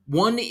mean,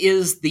 one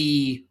is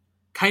the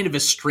kind of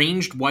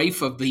estranged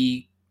wife of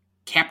the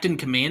captain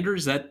commander.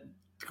 Is that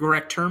the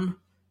correct term?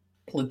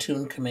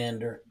 Platoon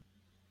commander.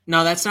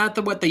 No, that's not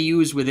what they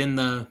use within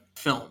the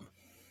film.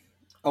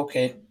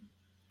 Okay.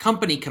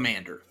 Company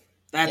commander.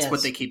 That's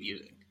what they keep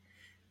using.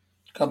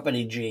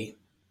 Company G.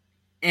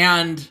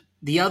 And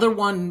the other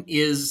one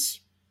is,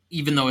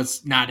 even though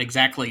it's not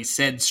exactly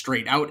said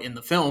straight out in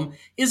the film,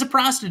 is a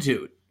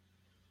prostitute.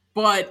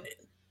 But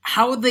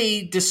how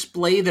they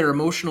display their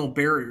emotional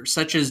barriers,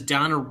 such as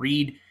Donna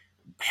Reed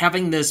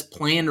having this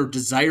plan or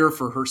desire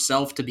for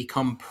herself to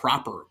become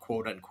proper,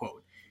 quote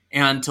unquote,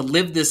 and to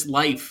live this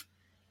life,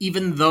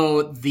 even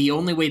though the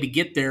only way to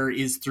get there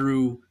is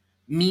through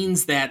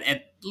means that,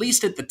 at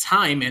least at the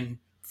time, and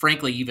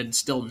frankly even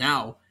still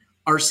now,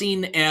 are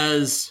seen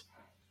as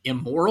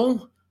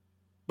immoral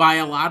by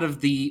a lot of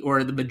the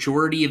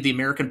majority of the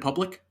American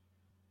public.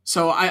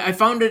 So I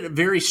found it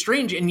very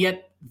strange, and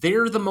yet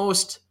they're the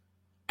most,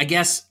 I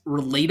guess,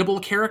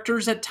 relatable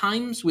characters at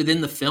times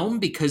within the film,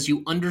 because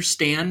you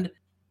understand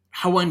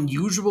how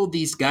unusual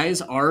these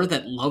guys are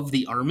that love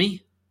the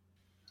army.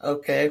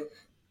 Okay.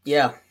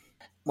 Yeah.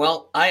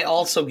 Well, I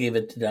also gave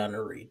it to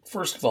Donna Reed.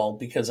 First of all,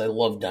 because I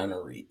love Donna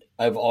Reed.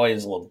 I've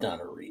always loved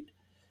Donna Reed.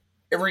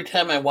 Every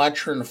time I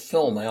watch her in a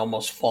film, I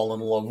almost fall in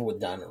love with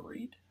Donna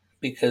Reed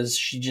because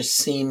she just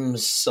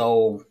seems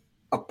so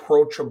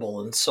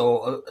approachable and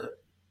so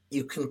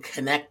you can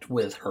connect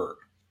with her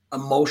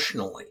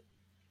emotionally.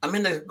 I'm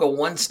going to go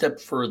one step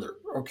further.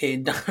 Okay,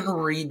 Donna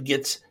Reed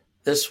gets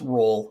this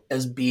role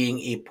as being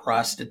a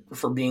prostitute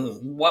for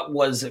being what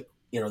was it?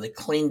 They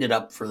cleaned it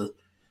up for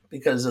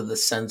because of the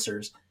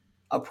censors,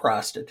 a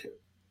prostitute.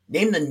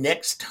 Name the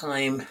next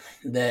time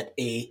that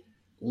a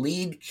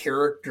lead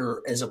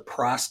character as a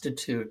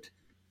prostitute,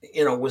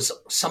 was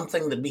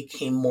something that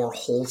became more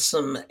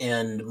wholesome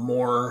and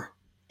more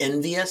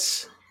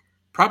envious.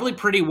 Probably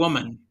Pretty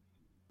Woman.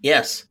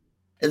 Yes.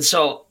 And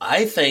so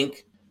I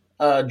think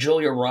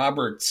Julia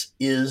Roberts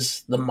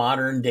is the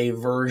modern day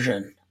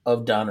version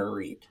of Donna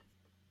Reed.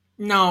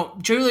 No,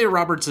 Julia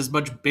Roberts is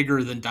much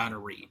bigger than Donna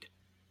Reed.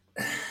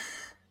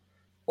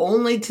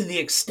 Only to the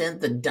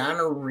extent that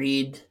Donna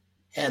Reed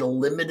had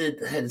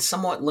a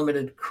somewhat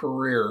limited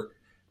career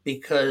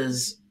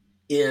because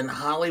in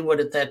Hollywood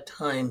at that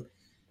time,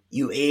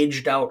 you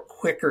aged out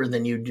quicker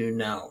than you do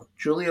now.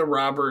 Julia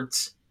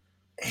Roberts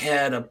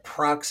had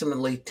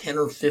approximately 10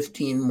 or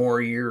 15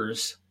 more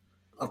years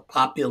of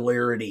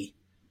popularity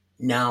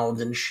now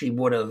than she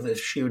would have if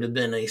she would have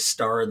been a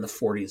star in the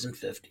 40s and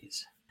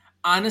 50s.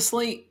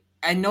 Honestly,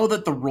 I know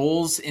that the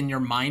roles in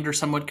your mind are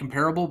somewhat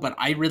comparable, but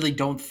I really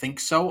don't think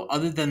so,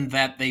 other than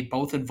that they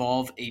both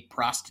involve a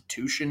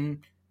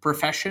prostitution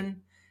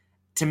profession.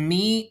 To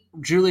me,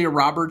 Julia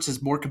Roberts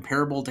is more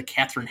comparable to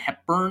Katharine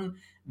Hepburn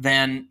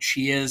than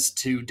she is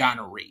to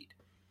Donna Reed.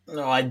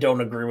 No, I don't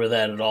agree with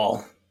that at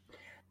all.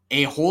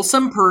 A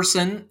wholesome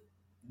person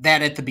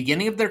that at the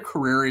beginning of their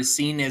career is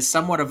seen as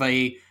somewhat of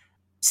a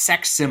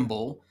sex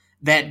symbol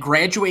that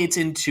graduates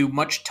into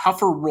much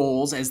tougher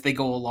roles as they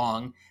go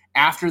along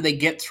after they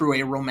get through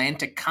a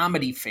romantic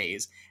comedy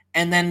phase,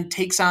 and then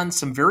takes on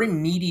some very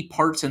meaty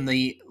parts in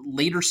the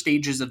later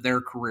stages of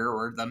their career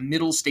or the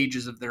middle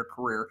stages of their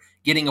career,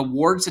 getting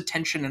awards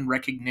attention and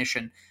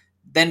recognition,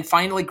 then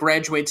finally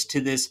graduates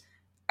to this,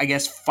 I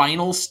guess,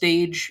 final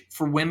stage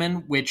for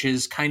women, which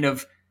is kind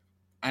of,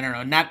 I don't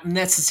know, not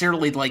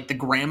necessarily like the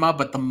grandma,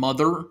 but the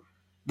mother,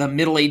 the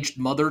middle-aged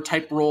mother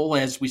type role,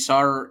 as we saw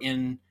her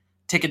in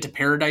Ticket to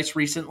Paradise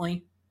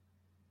recently.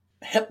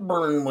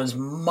 Hepburn was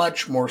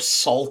much more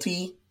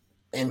salty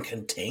and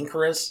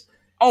cantankerous.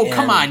 Oh,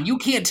 come on. You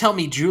can't tell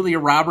me Julia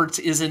Roberts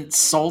isn't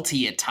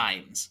salty at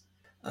times.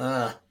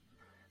 I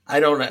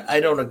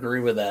don't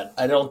agree with that.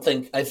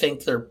 I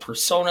think their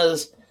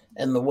personas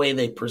and the way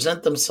they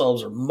present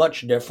themselves are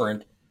much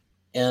different,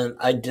 and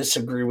I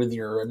disagree with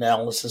your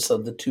analysis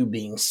of the two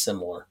being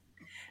similar.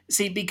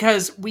 See,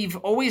 because we've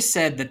always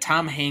said that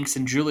Tom Hanks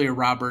and Julia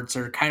Roberts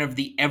are kind of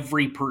the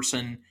every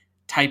person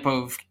type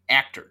of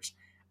actors.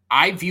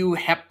 I view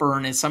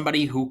Hepburn as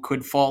somebody who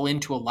could fall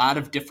into a lot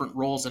of different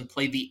roles and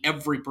play the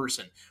every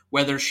person,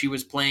 whether she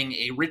was playing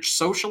a rich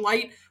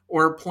socialite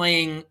or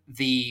playing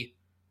the.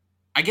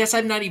 I guess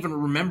I'm not even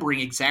remembering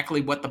exactly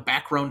what the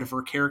background of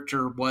her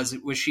character was.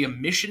 Was she a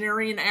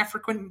missionary, an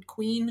African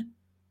queen?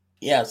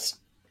 Yes.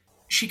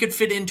 She could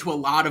fit into a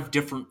lot of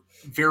different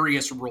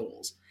various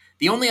roles.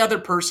 The only other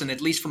person, at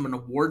least from an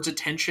awards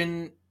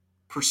attention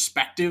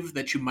perspective,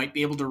 that you might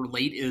be able to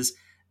relate is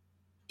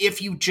if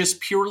you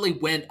just purely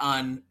went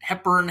on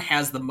Hepburn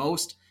has the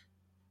most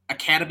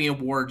Academy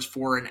Awards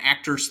for an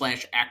actor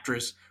slash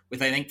actress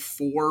with, I think,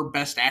 4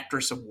 Best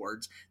Actress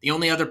Awards. The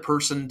only other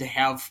person to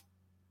have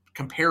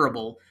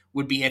comparable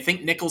would be, I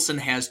think Nicholson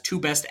has 2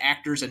 Best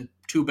Actors and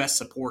 2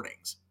 Best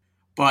Supportings.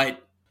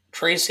 But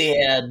Tracy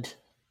had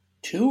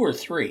 2 or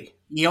 3.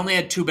 He only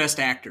had 2 Best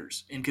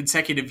Actors in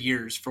consecutive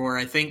years for,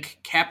 I think,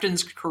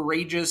 Captain's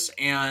Courageous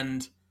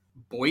and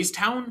Boys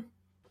Town?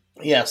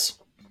 Yes.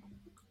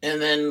 And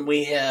then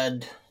we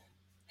had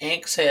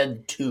Hanks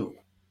had 2.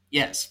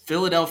 Yes,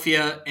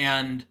 Philadelphia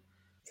and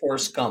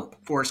Forrest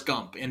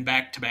Gump in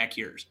back-to-back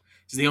years.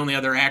 He's the only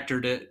other actor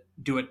to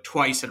do it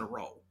twice in a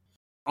row.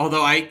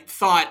 Although I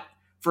thought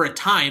for a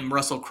time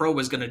Russell Crowe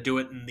was going to do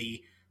it in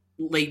the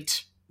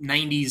late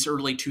 90s,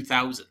 early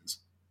 2000s.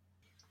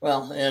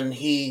 Well, and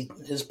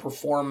his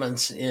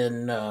performance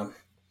in A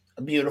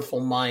Beautiful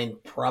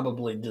Mind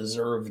probably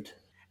deserved.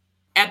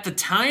 At the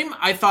time,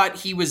 I thought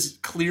he was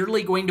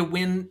clearly going to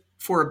win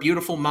for A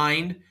Beautiful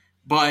Mind,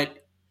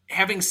 but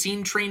having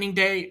seen Training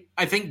Day,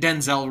 I think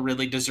Denzel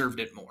really deserved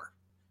it more.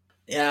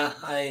 Yeah,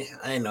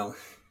 I know.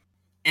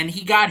 And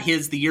he got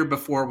his the year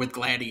before with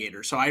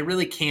Gladiator, so I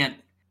really can't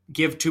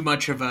give too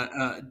much of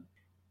a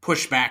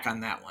pushback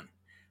on that one.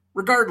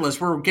 Regardless,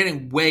 we're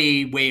getting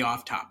way, way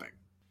off topic.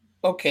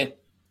 Okay.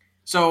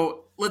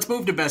 So let's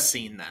move to best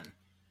scene then.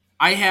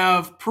 I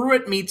have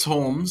Pruitt meets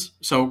Holmes,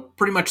 so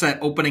pretty much that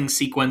opening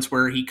sequence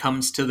where he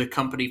comes to the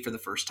company for the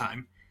first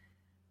time.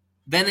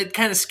 Then it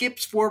kind of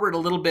skips forward a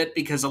little bit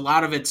because a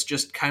lot of it's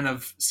just kind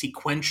of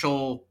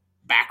sequential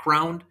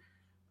background.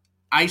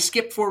 I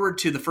skip forward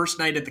to the first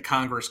night at the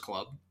Congress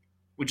Club,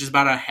 which is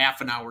about a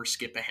half an hour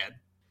skip ahead.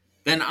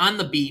 Then on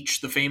the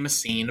beach, the famous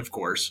scene, of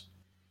course.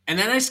 And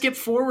then I skip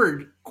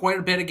forward quite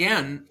a bit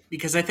again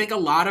because I think a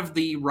lot of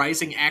the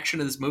rising action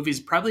of this movie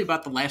is probably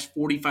about the last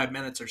 45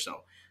 minutes or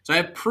so. So I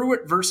have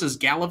Pruitt versus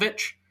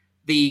Galovich,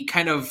 the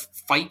kind of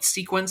fight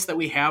sequence that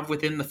we have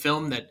within the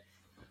film that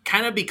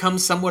kind of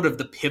becomes somewhat of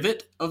the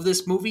pivot of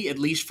this movie, at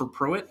least for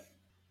Pruitt.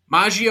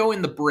 Maggio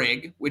in the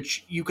brig,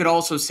 which you could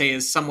also say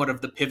is somewhat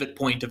of the pivot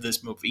point of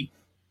this movie.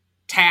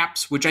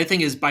 Taps, which I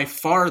think is by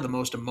far the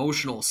most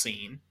emotional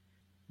scene.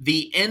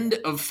 The end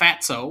of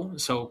Fatso,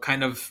 so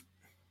kind of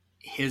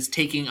his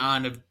taking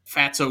on of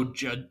Fatso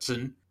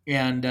Judson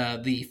and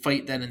the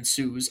fight that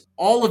ensues.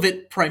 All of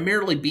it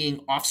primarily being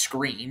off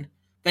screen.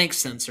 Thanks,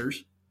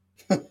 censors.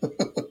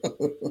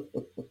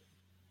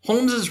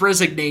 Holmes's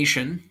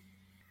resignation,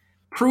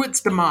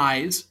 Pruitt's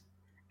demise,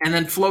 and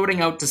then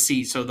floating out to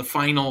sea. So the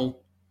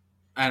final,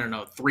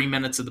 3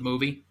 minutes of the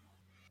movie.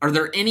 Are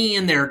there any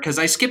in there? Because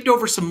I skipped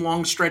over some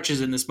long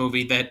stretches in this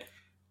movie that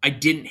I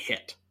didn't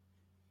hit.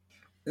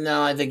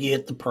 No, I think you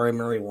hit the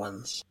primary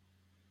ones.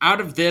 Out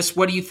of this,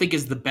 what do you think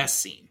is the best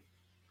scene?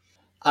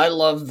 I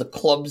love the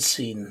club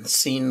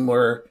scene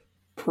where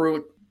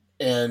Pruitt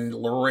and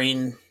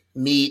Lorraine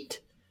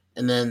meet,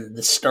 and then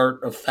the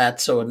start of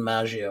Fatso and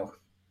Maggio.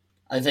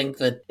 I think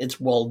that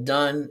it's well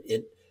done.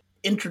 It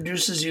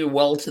introduces you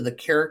well to the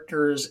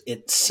characters.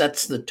 It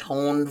sets the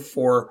tone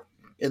for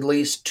at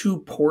least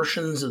two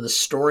portions of the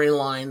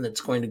storyline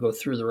that's going to go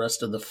through the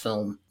rest of the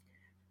film.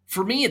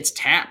 For me, it's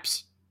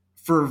Taps.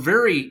 For a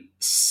very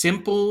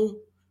simple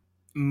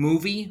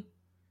movie,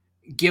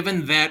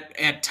 given that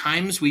at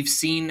times we've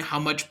seen how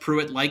much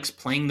Pruitt likes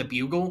playing the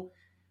bugle,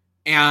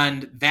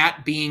 and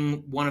that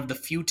being one of the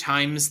few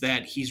times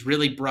that he's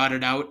really brought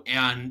it out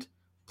and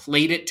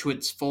played it to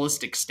its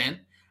fullest extent.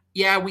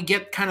 Yeah, we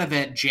get kind of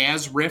that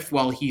jazz riff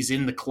while he's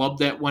in the club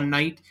that one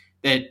night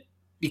that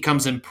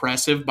becomes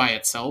impressive by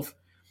itself.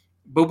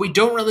 But we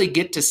don't really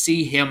get to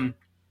see him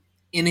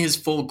in his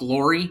full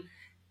glory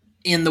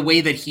in the way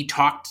that he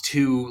talked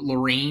to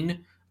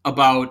Lorraine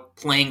about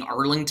playing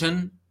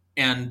Arlington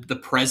and the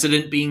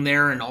president being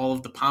there and all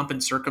of the pomp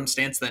and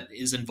circumstance that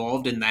is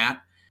involved in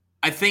that.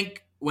 I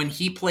think when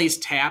he plays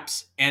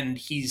Taps and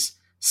he's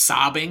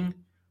sobbing,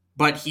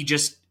 but he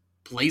just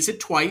plays it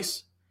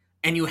twice,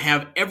 and you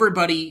have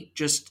everybody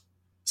just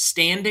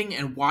standing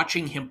and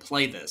watching him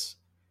play this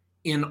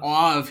in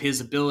awe of his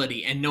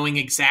ability and knowing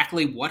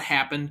exactly what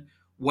happened,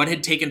 what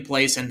had taken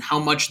place, and how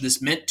much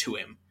this meant to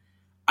him.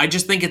 I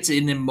just think it's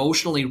an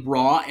emotionally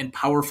raw and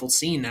powerful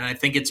scene, and I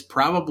think it's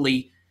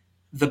probably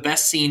the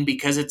best scene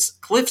because it's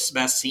Cliff's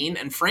best scene,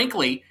 and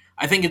frankly,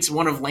 I think it's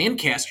one of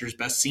Lancaster's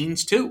best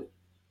scenes too.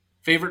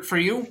 Favorite for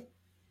you?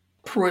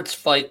 Pruitt's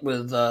fight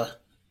with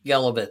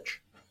Galovich.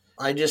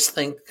 I just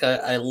think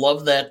I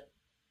love that,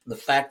 the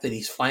fact that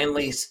he's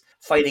finally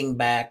fighting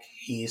back.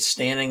 He's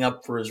standing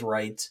up for his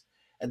rights.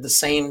 At the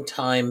same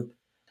time,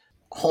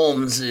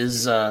 Holmes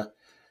is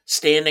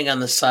standing on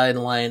the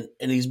sideline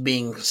and he's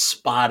being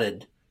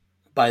spotted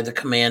by the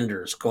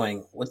commanders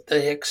going, what the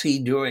heck's he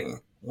doing?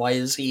 Why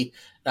is he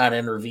not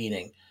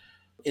intervening?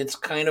 It's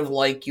kind of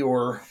like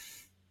you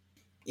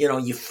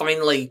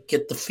finally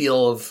get the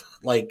feel of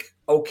like,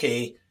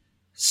 okay,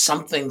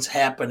 something's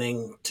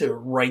happening to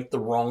right the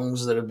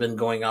wrongs that have been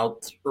going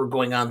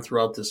on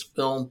throughout this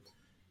film.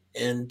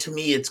 And to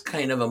me, it's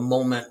kind of a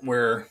moment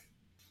where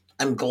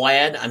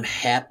I'm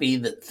happy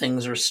that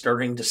things are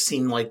starting to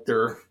seem like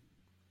they're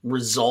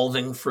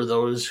resolving for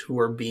those who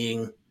are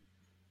being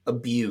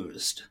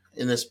abused.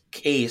 In this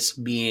case,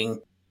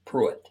 being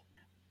Pruitt.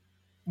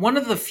 One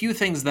of the few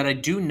things that I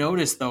do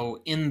notice,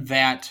 though, in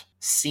that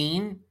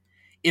scene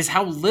is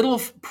how little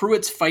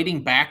Pruitt's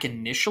fighting back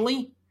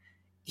initially.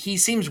 He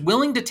seems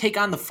willing to take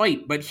on the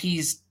fight, but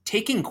he's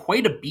taking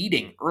quite a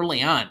beating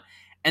early on.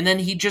 And then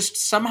he just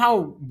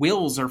somehow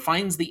wills or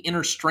finds the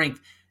inner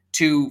strength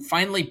to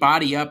finally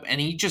body up,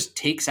 and he just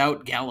takes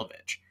out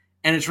Galovich.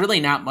 And it's really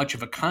not much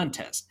of a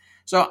contest.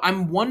 So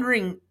I'm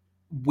wondering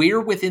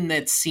where within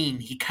that scene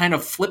he kind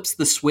of flips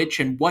the switch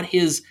and what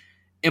his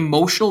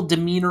emotional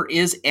demeanor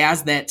is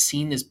as that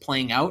scene is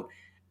playing out.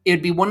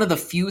 It'd be one of the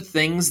few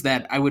things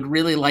that I would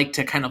really like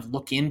to kind of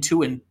look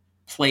into and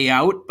play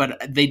out,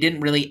 but they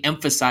didn't really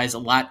emphasize a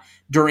lot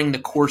during the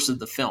course of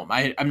the film.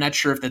 I'm not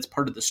sure if that's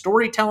part of the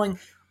storytelling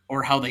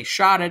or how they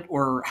shot it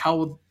or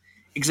how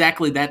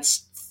exactly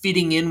that's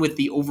fitting in with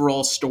the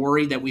overall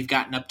story that we've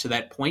gotten up to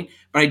that point.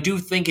 But I do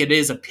think it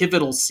is a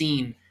pivotal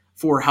scene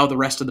for how the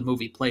rest of the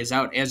movie plays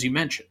out, as you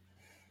mentioned.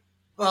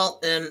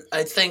 Well, and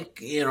I think,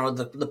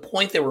 the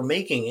point they were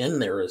making in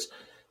there is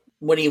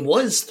when he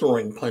was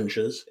throwing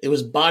punches, it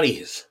was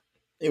body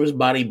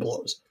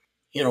blows.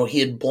 He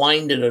had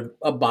blinded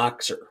a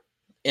boxer.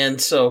 And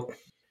so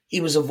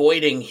he was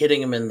avoiding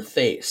hitting him in the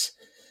face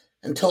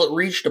until it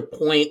reached a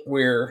point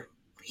where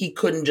he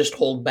couldn't just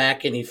hold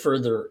back any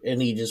further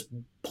and he just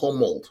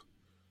pummeled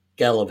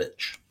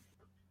Galovich.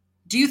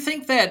 Do you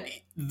think that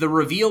the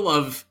reveal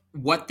of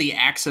what the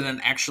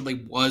accident actually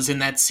was in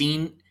that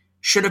scene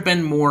should have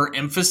been more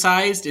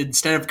emphasized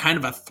instead of kind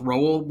of a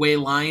throwaway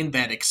line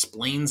that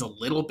explains a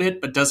little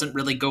bit but doesn't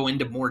really go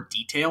into more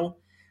detail?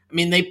 I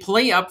mean, they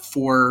play up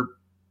for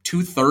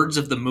 2/3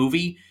 of the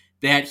movie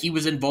that he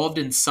was involved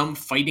in some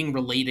fighting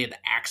related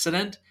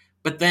accident,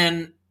 but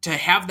then to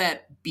have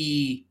that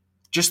be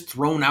just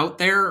thrown out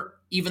there,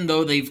 even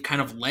though they've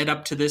kind of led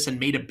up to this and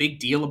made a big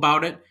deal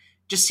about it,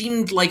 just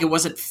seemed like it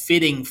wasn't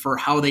fitting for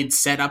how they'd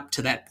set up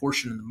to that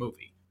portion of the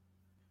movie.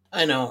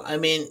 I know. I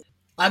mean,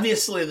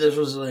 obviously this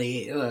was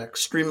a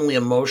extremely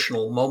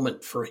emotional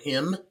moment for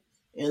him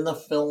in the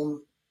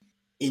film,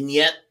 and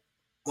yet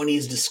when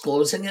he's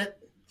disclosing it,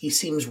 he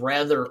seems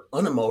rather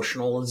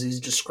unemotional as he's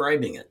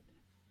describing it.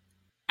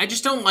 I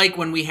just don't like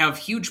when we have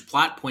huge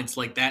plot points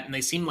like that and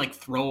they seem like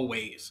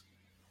throwaways.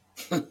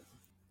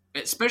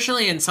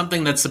 Especially in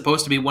something that's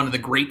supposed to be one of the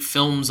great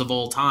films of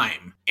all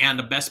time and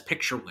a Best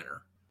Picture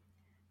winner.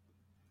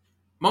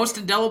 Most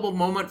indelible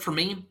moment for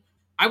me,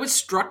 I was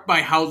struck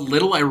by how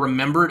little I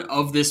remembered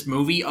of this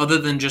movie other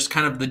than just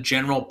kind of the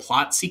general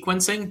plot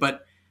sequencing,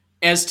 but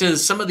as to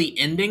some of the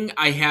ending,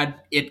 I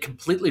had it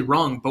completely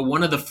wrong. But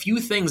one of the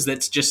few things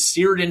that's just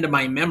seared into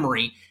my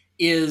memory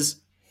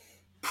is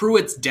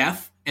Pruitt's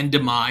death and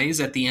demise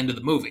at the end of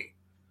the movie.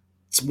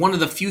 It's one of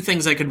the few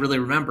things I could really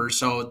remember,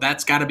 so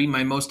that's got to be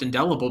my most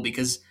indelible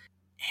because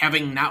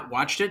having not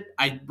watched it,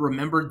 I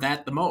remembered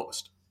that the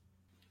most.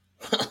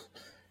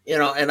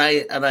 And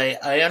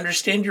I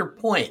understand your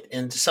point,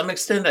 and to some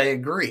extent I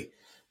agree.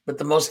 But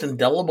the most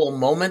indelible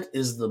moment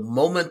is the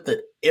moment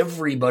that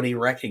everybody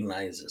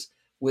recognizes,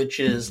 which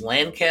is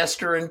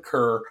Lancaster and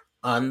Kerr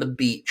on the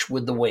beach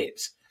with the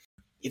waves.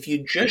 If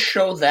you just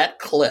show that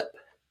clip,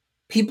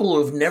 people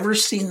who have never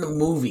seen the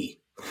movie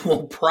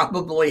will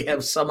probably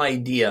have some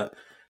idea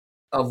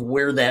of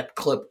where that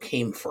clip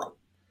came from.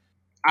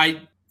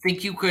 I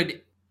think you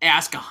could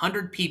ask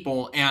 100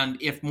 people,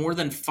 and if more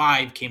than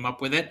 5 came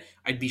up with it,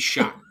 I'd be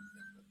shocked.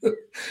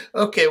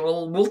 Okay,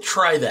 well, we'll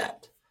try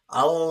that.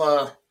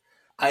 I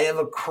have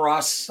a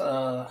cross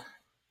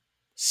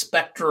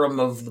spectrum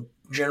of the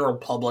general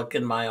public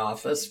in my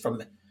office,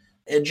 from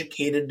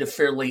educated to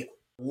fairly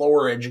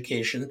lower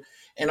education,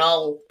 and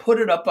I'll put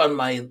it up on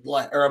my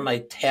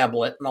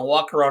tablet, and I'll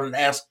walk around and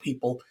ask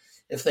people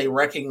if they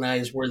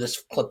recognize where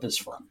this clip is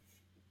from.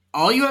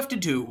 All you have to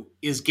do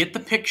is get the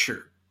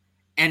picture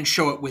and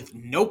show it with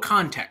no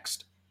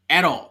context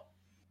at all,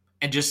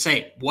 and just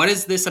say, what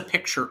is this a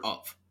picture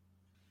of?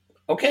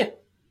 Okay,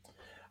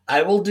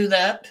 I will do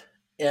that,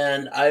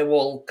 and I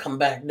will come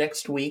back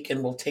next week,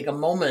 and we'll take a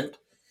moment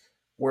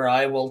where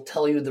I will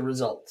tell you the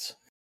results.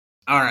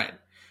 All right.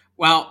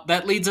 Well,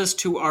 that leads us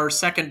to our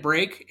second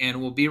break,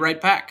 and we'll be right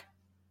back.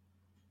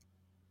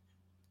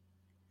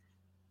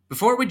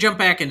 Before we jump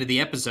back into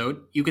the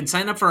episode, you can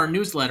sign up for our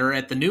newsletter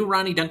at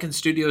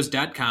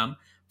thenewronnieduncanstudios.com,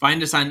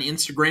 find us on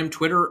Instagram,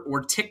 Twitter,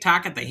 or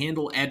TikTok at the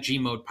handle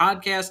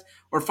 @GModePodcast,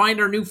 or find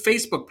our new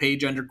Facebook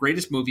page under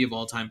Greatest Movie of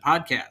All Time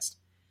Podcast.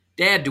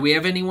 Dad, do we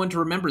have anyone to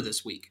remember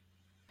this week?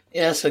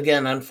 Yes,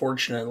 again,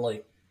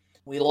 unfortunately.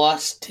 We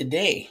lost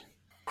today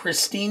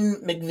Christine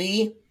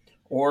McVie,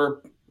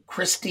 or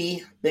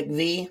Christy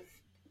McVie,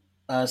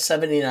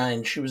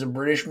 79. She was a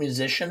British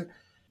musician.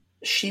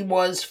 She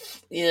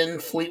was in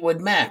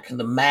Fleetwood Mac.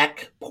 The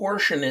Mac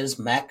portion is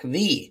Mac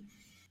V.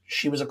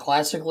 She was a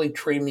classically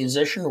trained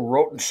musician who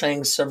wrote and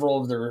sang several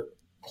of their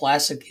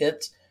classic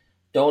hits.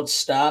 Don't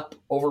Stop,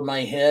 Over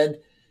My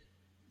Head,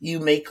 You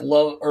Make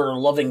Love, or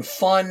Loving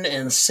Fun,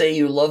 and Say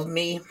You Love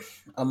Me,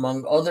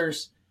 among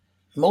others.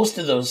 Most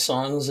of those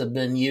songs have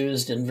been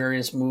used in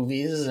various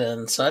movies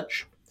and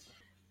such.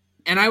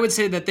 And I would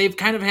say that they've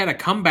kind of had a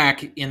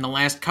comeback in the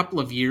last couple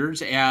of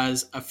years,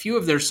 as a few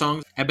of their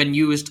songs have been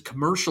used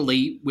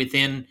commercially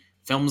within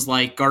films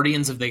like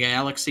Guardians of the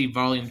Galaxy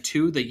Volume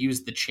 2 that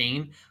use the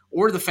chain,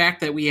 or the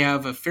fact that we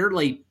have a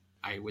fairly,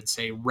 I would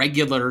say,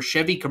 regular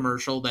Chevy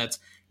commercial that's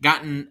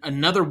gotten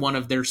another one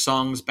of their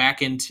songs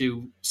back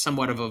into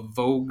somewhat of a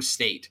vogue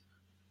state.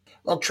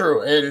 Well,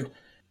 true. And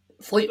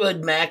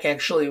Fleetwood Mac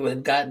actually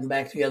had gotten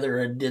back together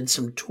and did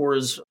some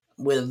tours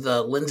with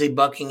Lindsey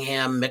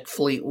Buckingham, Mick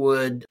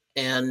Fleetwood,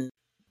 and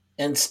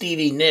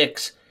Stevie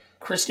Nicks.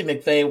 Christy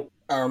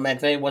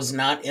McVie was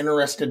not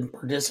interested in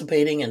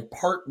participating, in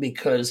part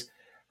because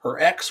her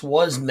ex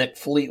was Mick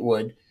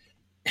Fleetwood.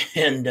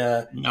 And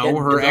no,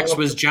 her ex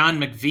was John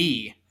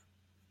McVie.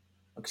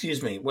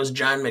 Excuse me, was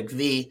John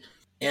McVie.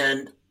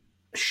 And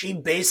she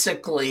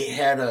basically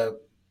had a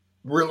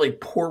really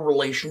poor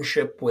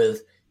relationship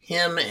with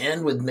him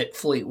and with Mick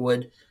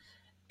Fleetwood,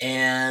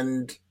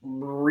 and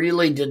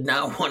really did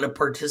not want to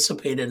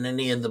participate in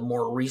any of the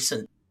more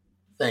recent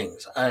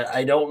things.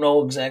 I don't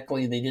know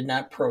exactly. They did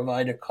not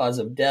provide a cause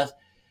of death,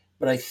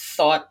 but I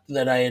thought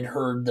that I had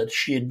heard that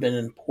she had been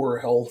in poor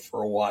health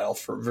for a while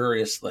for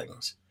various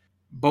things.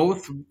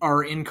 Both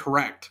are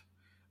incorrect.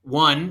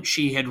 One,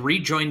 she had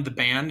rejoined the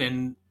band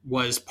and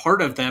was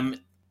part of them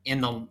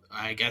in the,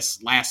 I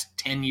guess, last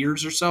 10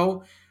 years or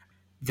so.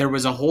 There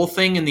was a whole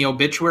thing in the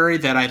obituary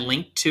that I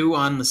linked to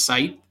on the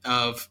site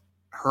of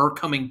her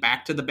coming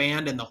back to the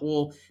band and the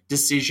whole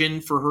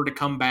decision for her to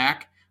come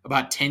back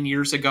about 10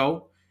 years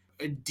ago.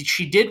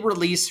 She did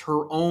release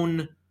her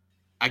own,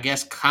 I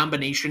guess,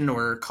 combination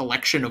or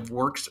collection of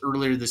works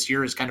earlier this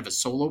year as kind of a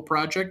solo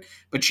project,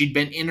 but she'd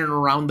been in and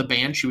around the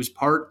band. She was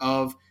part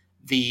of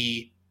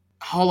the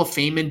Hall of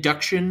Fame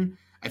induction,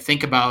 I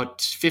think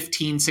about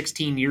 15,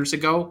 16 years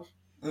ago.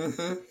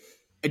 Mm-hmm.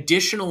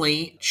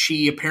 Additionally,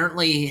 she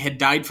apparently had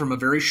died from a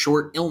very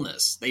short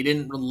illness. They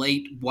didn't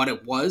relate what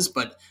it was,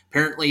 but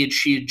apparently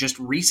she had just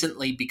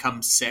recently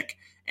become sick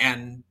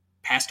and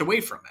passed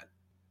away from it.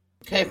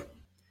 Okay.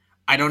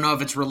 I don't know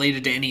if it's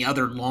related to any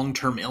other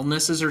long-term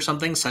illnesses or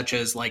something, such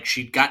as like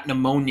she'd got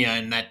pneumonia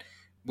and that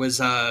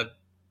was a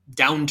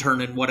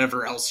downturn in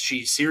whatever else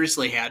she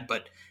seriously had.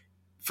 But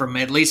from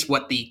at least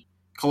what the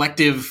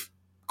collective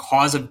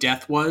cause of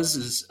death was,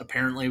 is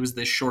apparently it was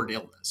this short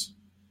illness.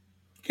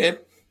 Okay.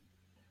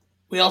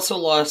 We also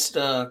lost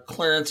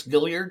Clarence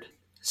Gilliard,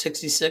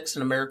 66,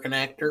 an American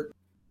actor,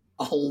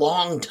 a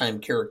longtime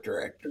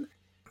character actor.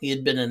 He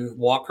had been in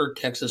Walker,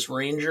 Texas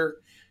Ranger,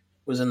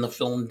 was in the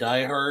film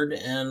Die Hard,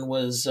 and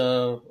was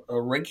a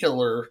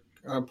regular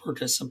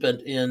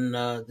participant in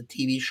the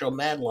TV show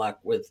Matlock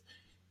with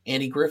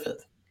Andy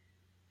Griffith.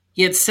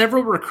 He had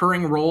several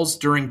recurring roles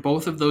during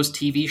both of those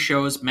TV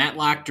shows,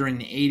 Matlock during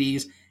the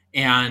 80s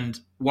and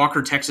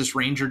Walker, Texas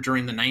Ranger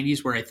during the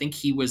 90s, where I think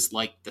he was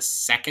like the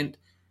second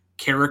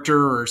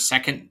character or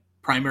second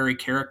primary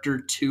character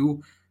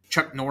to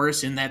Chuck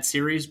Norris in that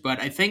series. But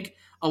I think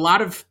a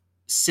lot of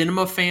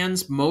cinema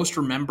fans most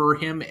remember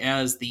him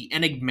as the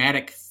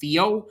enigmatic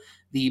Theo,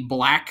 the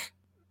black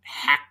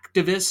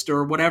hacktivist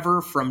or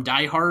whatever from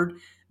Die Hard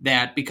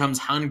that becomes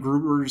Han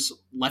Gruber's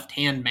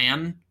left-hand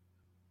man.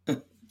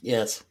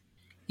 Yes.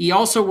 He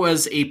also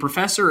was a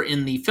professor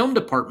in the film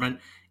department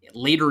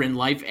later in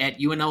life at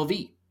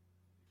UNLV.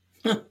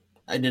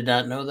 I did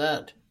not know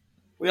that.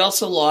 We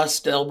also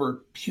lost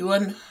Albert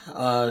Puen,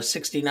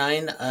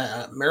 69,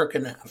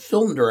 American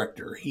film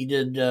director. He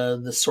did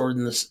The Sword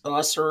and the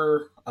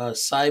Sorcerer,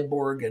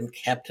 Cyborg, and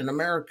Captain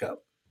America.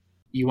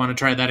 You want to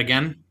try that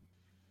again?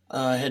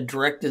 Had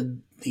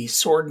directed The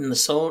Sword and the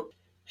Sword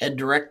and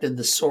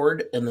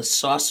the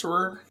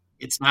Sorcerer.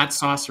 It's not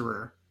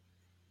Sorcerer.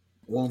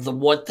 Well,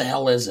 what the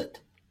hell is it?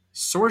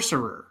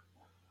 Sorcerer.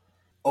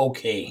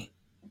 Okay.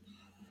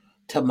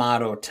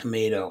 Tomato.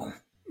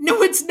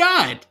 No, it's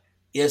not.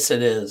 Yes,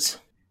 it is.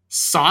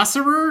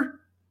 Sorcerer?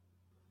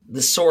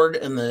 The Sword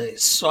and the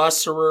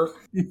Sorcerer.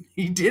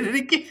 He did it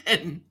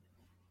again.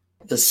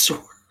 The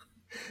Sword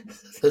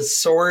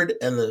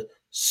and the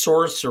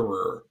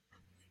Sorcerer.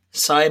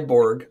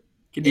 Cyborg.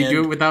 Can you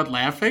do it without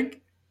laughing?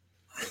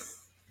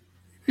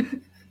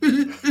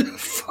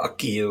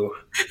 Fuck you.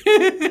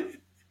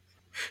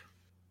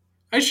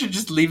 I should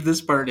just leave this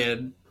part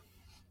in.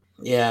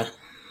 Yeah.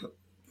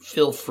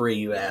 Feel free,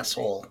 you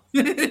asshole.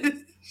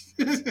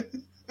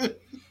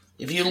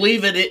 If you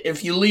leave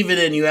it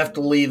in, you have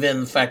to leave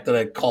in the fact that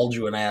I called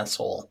you an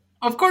asshole.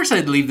 Of course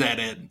I'd leave that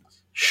in.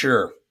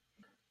 Sure.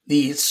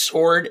 The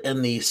Sword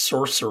and the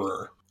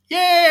Sorcerer.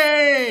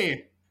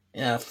 Yay!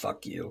 Yeah,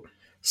 fuck you.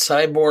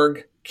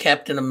 Cyborg,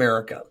 Captain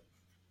America.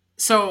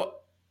 So,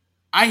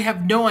 I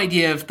have no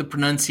idea if the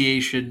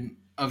pronunciation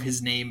of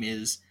his name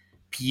is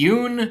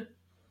Pune.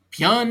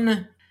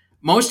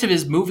 Most of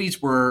his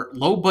movies were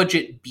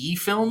low-budget B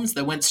films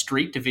that went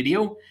straight to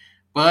video,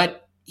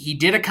 but he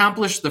did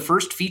accomplish the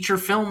first feature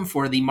film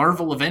for the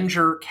Marvel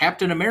Avenger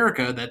Captain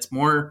America that's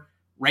more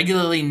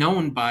regularly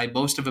known by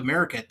most of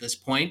America at this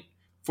point,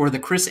 for the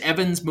Chris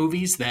Evans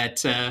movies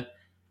that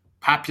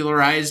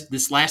popularized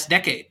this last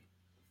decade.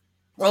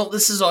 Well,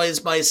 this is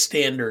always my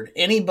standard.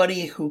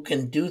 Anybody who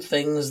can do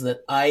things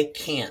that I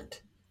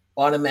can't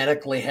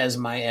automatically has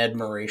my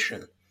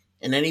admiration.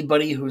 And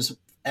anybody who's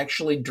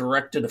actually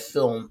directed a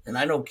film, and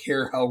I don't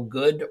care how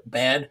good,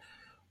 bad,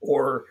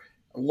 or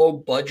low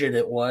budget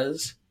it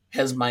was,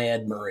 has my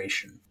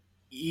admiration.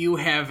 You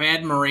have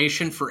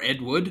admiration for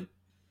Ed Wood?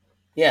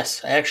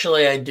 Yes,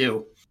 actually I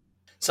do.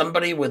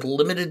 Somebody with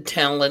limited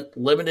talent,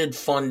 limited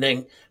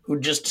funding, who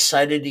just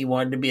decided he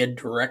wanted to be a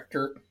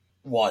director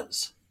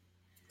was.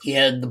 He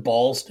had the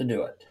balls to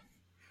do it.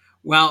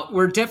 Well,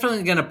 we're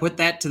definitely going to put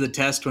that to the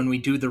test when we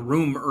do The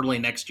Room early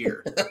next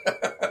year.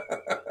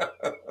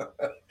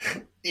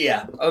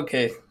 Yeah,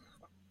 okay.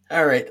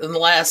 All right, and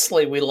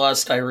lastly, we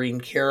lost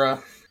Irene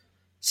Cara,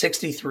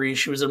 63.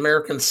 She was an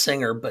American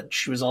singer, but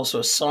she was also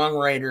a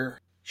songwriter.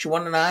 She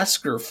won an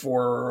Oscar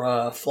for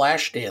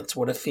Flashdance.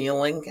 What a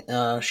Feeling.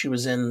 She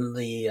was in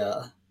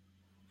the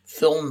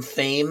film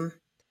Fame.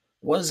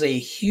 Was a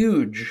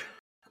huge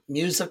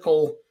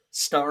musical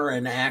star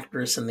and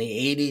actress in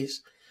the 80s.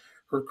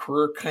 Her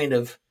career kind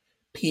of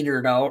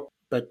petered out,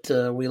 but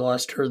we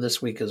lost her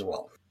this week as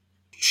well.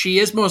 She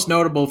is most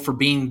notable for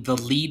being the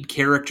lead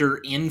character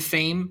in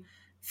Fame,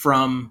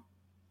 from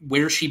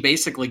where she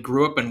basically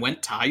grew up and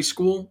went to high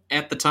school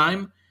at the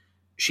time.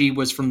 She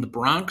was from the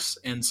Bronx,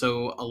 and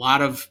so a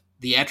lot of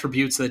the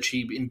attributes that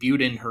she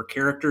imbued in her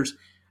characters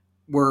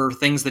were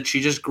things that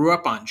she just grew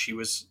up on. She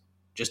was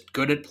just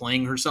good at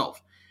playing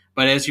herself.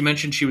 But as you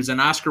mentioned, she was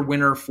an Oscar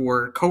winner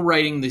for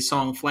co-writing the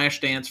song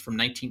Flashdance from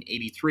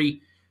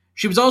 1983.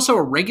 She was also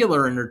a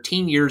regular in her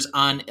teen years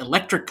on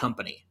Electric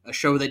Company, a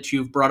show that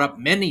you've brought up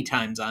many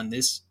times on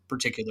this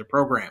particular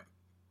program.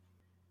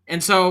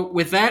 And so,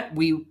 with that,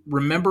 we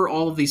remember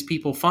all of these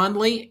people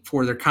fondly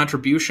for their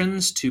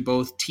contributions to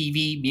both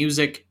TV,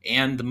 music,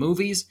 and the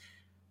movies,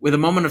 with a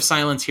moment of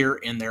silence here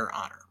in their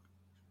honor.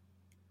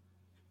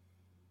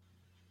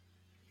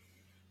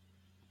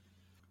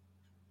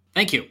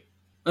 Thank you.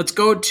 Let's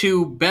go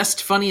to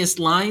Best Funniest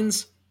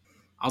Lines.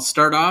 I'll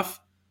start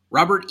off.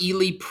 Robert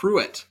Ely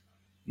Pruitt.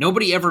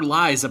 Nobody ever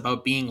lies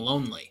about being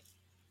lonely.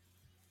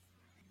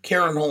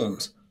 Karen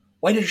Holmes.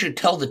 Why did you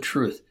tell the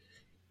truth?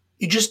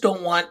 You just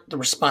don't want the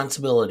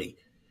responsibility.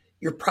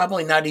 You're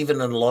probably not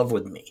even in love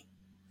with me.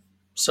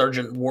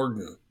 Sergeant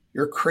Warden.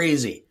 You're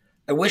crazy.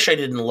 I wish I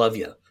didn't love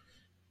you.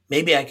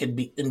 Maybe I could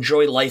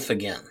enjoy life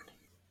again.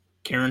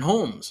 Karen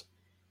Holmes.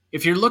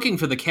 If you're looking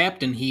for the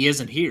captain, he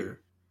isn't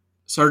here.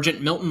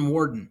 Sergeant Milton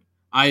Warden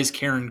eyes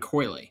Karen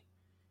coyly.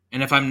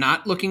 And if I'm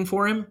not looking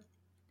for him?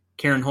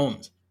 Karen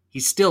Holmes. He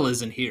still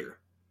isn't here.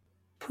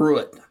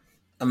 Pruitt.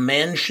 A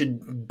man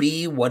should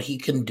be what he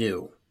can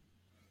do.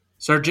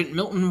 Sergeant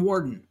Milton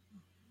Warden.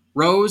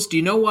 Rose, do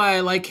you know why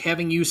I like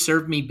having you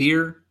serve me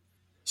beer?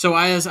 So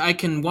as I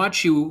can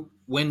watch you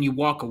when you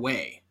walk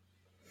away.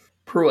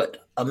 Pruitt.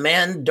 A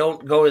man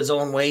don't go his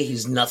own way,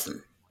 he's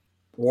nothing.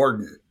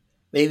 Warden.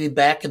 Maybe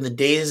back in the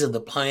days of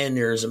the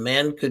pioneers, a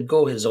man could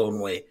go his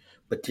own way,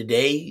 but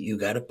today you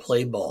gotta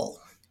play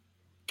ball.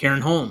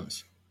 Karen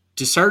Holmes.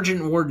 To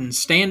Sergeant Warden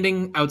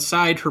standing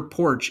outside her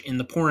porch in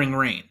the pouring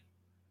rain.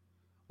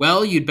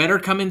 Well, you'd better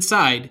come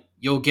inside.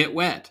 You'll get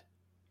wet.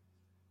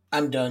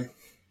 I'm done.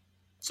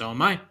 So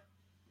am I.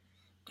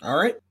 All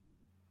right.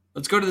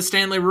 Let's go to the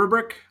Stanley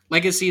rubric.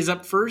 Legacy is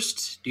up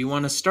first. Do you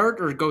want to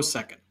start or go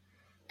second?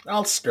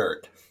 I'll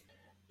start.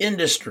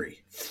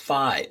 Industry,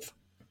 5.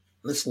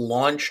 This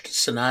launched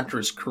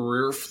Sinatra's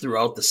career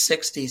throughout the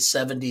 60s,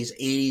 70s,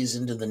 80s,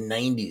 into the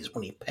 90s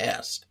when he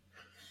passed.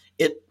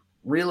 It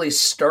really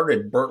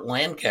started Burt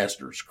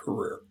Lancaster's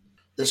career.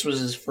 This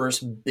was his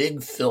first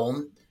big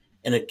film,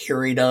 and it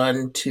carried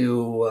on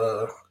to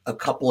a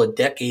couple of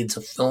decades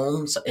of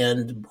films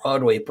and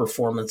Broadway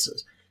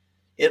performances.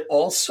 It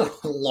also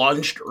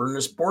launched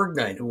Ernest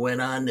Borgnine, who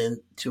went on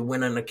to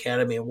win an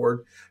Academy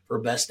Award for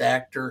Best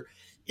Actor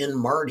in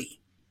Marty,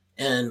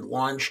 and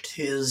launched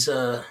his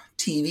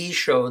TV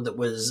show that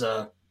was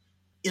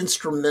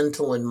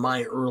instrumental in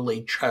my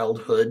early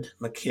childhood,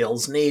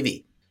 McHale's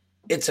Navy.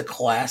 It's a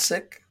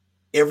classic.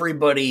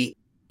 Everybody,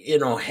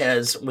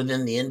 has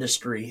within the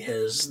industry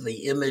has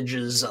the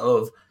images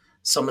of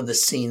some of the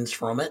scenes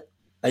from it.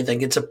 I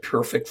think it's a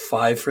perfect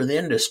 5 for the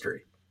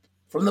industry.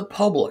 From the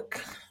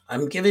public,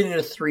 I'm giving it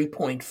a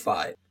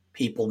 3.5.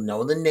 People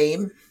know the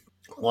name.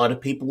 A lot of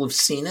people have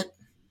seen it.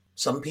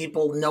 Some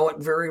people know it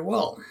very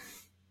well.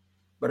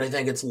 But I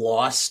think it's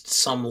lost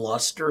some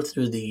luster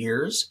through the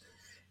years.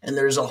 And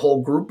there's a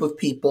whole group of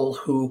people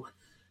who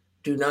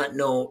do not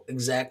know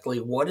exactly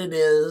what it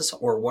is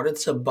or what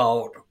it's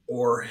about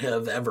or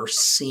have ever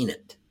seen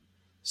it.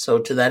 So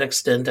to that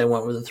extent, I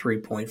went with a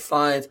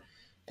 3.5,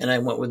 and I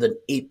went with an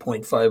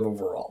 8.5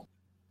 overall.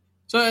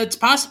 So it's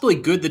possibly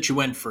good that you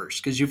went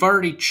first, because you've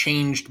already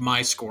changed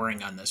my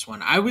scoring on this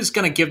one. I was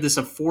going to give this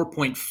a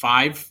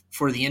 4.5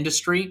 for the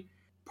industry,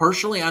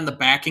 partially on the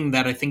backing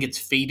that I think it's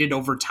faded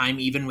over time,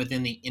 even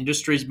within the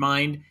industry's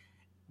mind,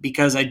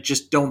 because I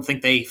just don't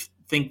think they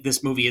think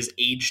this movie has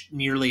aged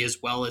nearly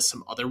as well as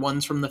some other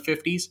ones from the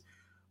 50s.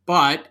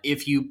 But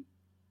if you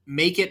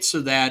make it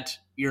so that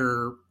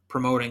you're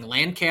promoting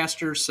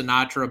Lancaster,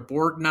 Sinatra,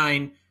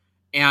 Borgnine,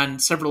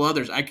 and several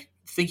others, I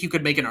think you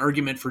could make an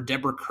argument for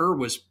Deborah Kerr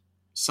was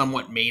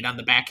somewhat made on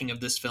the backing of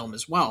this film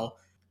as well,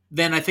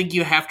 then I think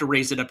you have to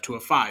raise it up to a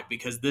 5,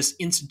 because this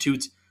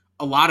institutes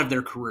a lot of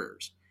their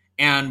careers.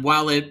 And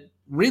while it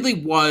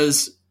really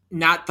was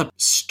not the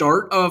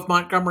start of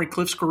Montgomery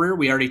Clift's career,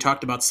 we already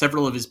talked about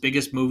several of his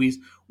biggest movies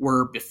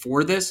were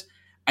before this,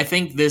 I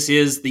think this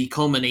is the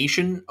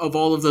culmination of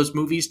all of those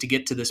movies to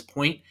get to this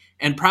point,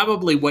 and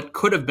probably what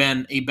could have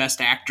been a Best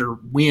Actor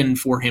win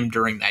for him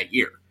during that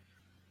year.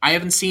 I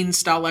haven't seen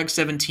Stalag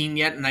 17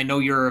 yet, and I know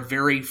you're a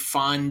very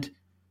fond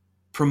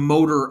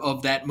promoter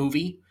of that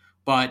movie,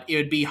 but it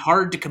would be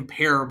hard to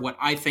compare what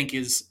I think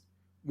is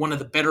one of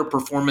the better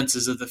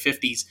performances of the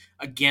 50s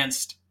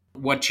against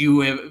what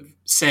you have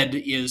said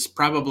is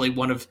probably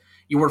one of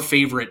your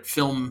favorite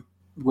film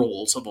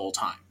roles of all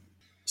time.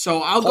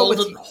 So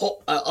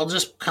I'll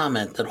just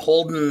comment that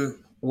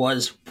Holden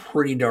was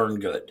pretty darn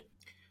good.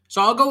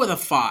 So I'll go with a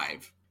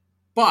 5.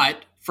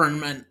 But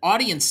from an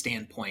audience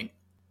standpoint,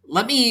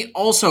 let me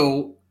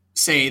also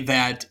say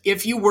that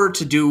if you were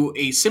to do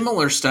a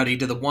similar study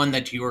to the one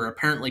that you are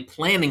apparently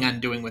planning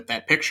on doing with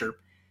that picture,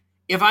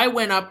 if I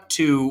went up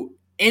to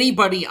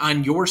anybody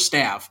on your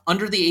staff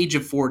under the age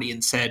of 40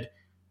 and said,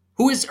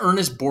 who is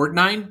Ernest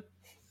Borgnine?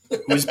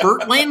 Who is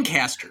Burt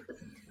Lancaster?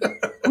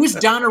 Who is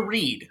Donna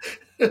Reed?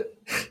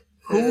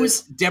 Who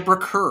is Deborah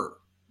Kerr?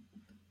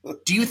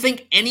 Do you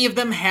think any of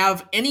them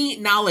have any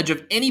knowledge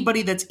of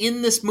anybody that's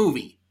in this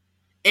movie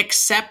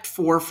except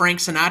for Frank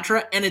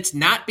Sinatra? And it's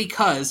not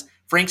because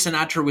Frank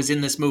Sinatra was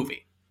in this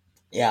movie.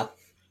 Yeah.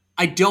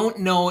 I don't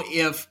know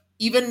if,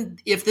 even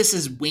if this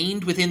is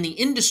waned within the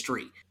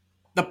industry,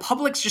 the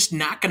public's just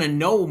not going to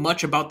know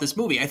much about this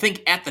movie. I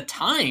think at the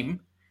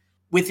time,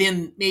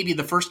 within maybe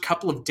the first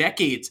couple of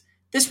decades,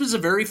 this was a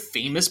very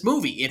famous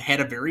movie. It had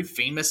a very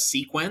famous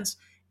sequence.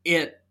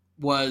 It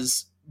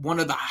was one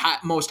of the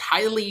most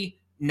highly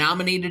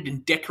nominated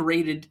and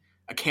decorated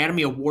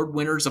Academy Award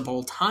winners of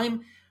all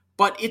time,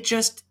 but it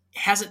just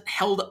hasn't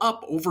held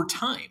up over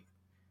time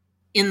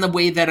in the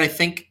way that I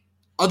think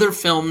other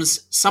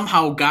films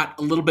somehow got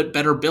a little bit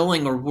better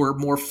billing or were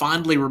more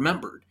fondly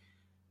remembered.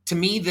 To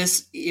me,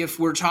 this, if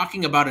we're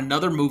talking about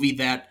another movie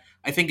that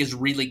I think is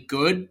really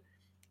good,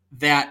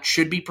 that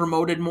should be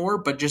promoted more,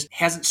 but just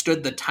hasn't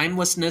stood the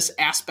timelessness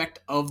aspect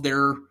of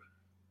their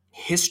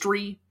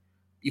history,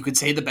 you could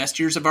say The Best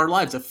Years of Our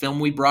Lives, a film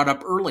we brought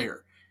up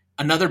earlier.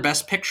 Another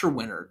Best Picture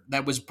winner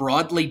that was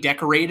broadly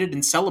decorated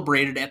and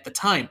celebrated at the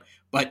time,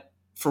 but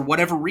for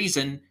whatever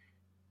reason,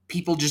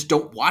 people just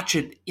don't watch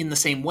it in the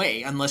same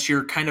way unless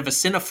you're kind of a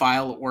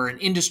cinephile or an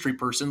industry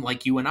person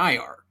like you and I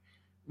are.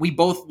 We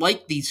both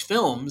like these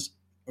films,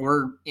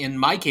 or in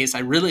my case, I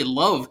really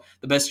love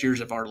The Best Years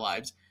of Our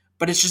Lives,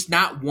 but it's just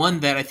not one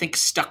that I think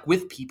stuck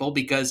with people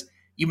because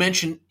you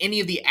mention any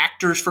of the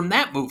actors from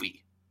that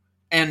movie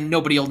and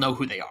nobody will know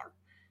who they are.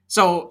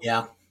 So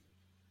Yeah.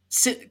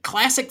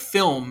 Classic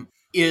film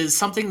is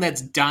something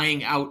that's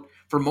dying out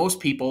for most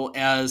people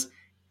as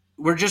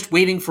we're just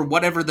waiting for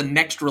whatever the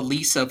next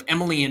release of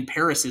Emily in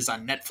Paris is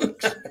on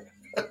Netflix.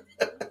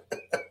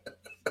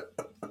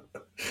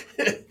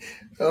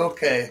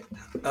 Okay.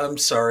 I'm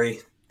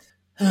sorry.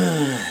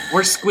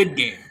 Or Squid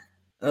Game.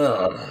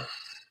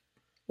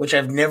 Which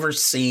I've never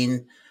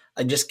seen.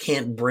 I just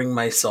can't bring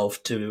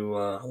myself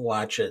to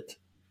watch it.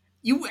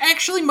 You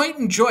actually might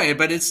enjoy it,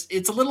 but it's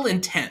a little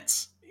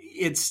intense.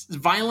 It's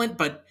violent,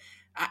 but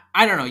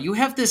I don't know. You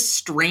have this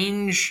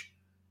strange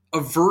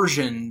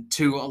aversion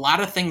to a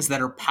lot of things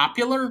that are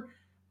popular,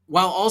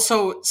 while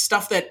also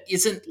stuff that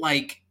isn't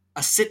like a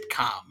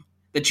sitcom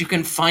that you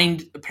can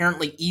find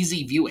apparently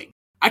easy viewing.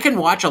 I can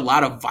watch a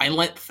lot of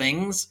violent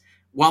things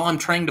while I'm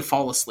trying to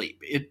fall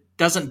asleep. It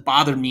doesn't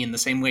bother me in the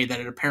same way that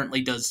it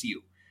apparently does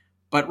you.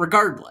 But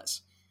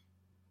regardless,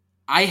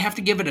 I have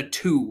to give it a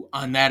 2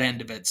 on that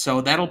end of it,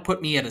 so that'll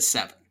put me at a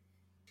 7.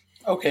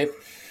 Okay.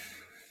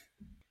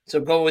 So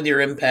go with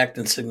your impact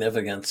and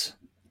significance.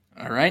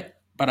 All right,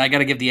 but I got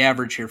to give the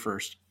average here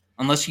first,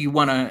 unless you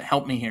want to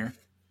help me here.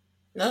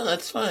 No,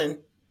 that's fine.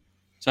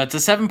 So it's a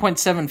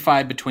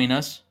 7.75 between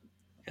us,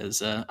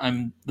 because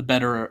I'm the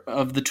better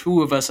of the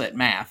two of us at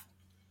math.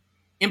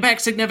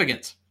 Impact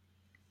significance,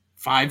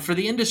 5 for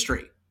the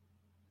industry.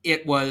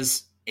 It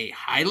was a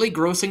highly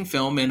grossing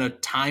film in a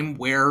time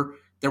where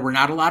there were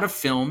not a lot of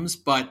films,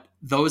 but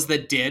those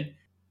that did,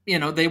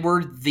 they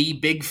were the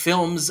big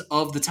films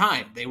of the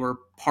time. They were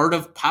part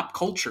of pop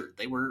culture.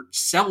 They were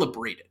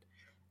celebrated.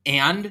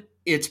 And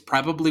it's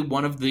probably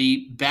one of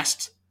the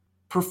best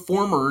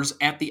performers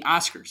at the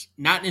Oscars.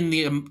 Not in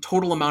the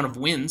total amount of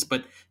wins,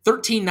 but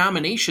 13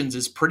 nominations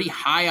is pretty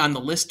high on the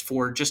list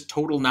for just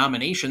total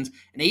nominations,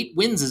 and 8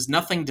 wins is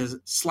nothing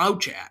to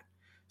slouch at.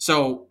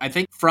 So I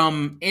think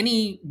from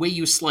any way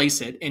you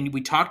slice it, and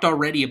we talked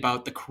already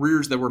about the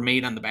careers that were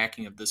made on the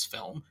backing of this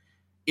film,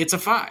 it's a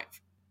 5.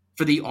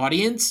 For the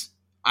audience,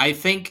 I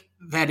think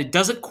that it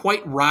doesn't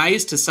quite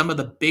rise to some of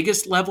the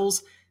biggest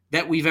levels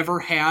that we've ever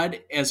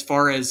had as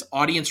far as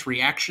audience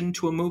reaction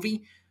to a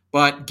movie.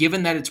 But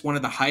given that it's one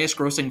of the highest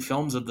grossing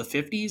films of the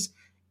 50s,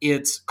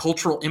 its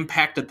cultural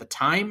impact at the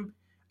time,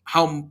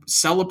 how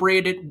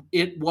celebrated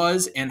it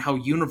was, and how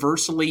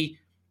universally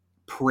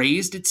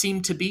praised it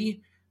seemed to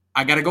be,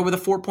 I got to go with a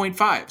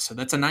 4.5. So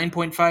that's a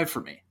 9.5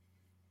 for me.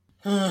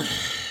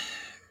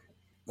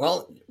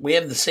 Well, we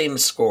have the same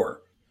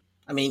score.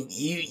 I mean,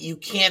 you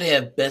can't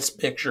have Best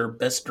Picture,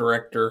 Best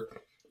Director,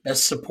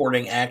 Best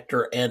Supporting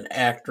Actor and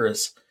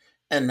Actress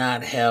and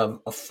not have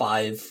a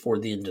 5 for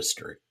the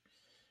industry.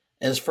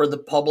 As for the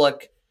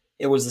public,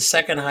 it was the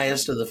second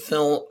highest of the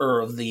film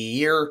or of the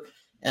year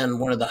and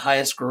one of the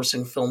highest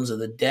grossing films of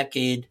the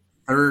decade.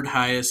 Third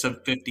highest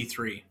of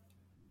 53.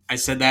 I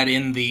said that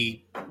in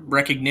the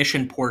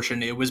recognition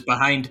portion. It was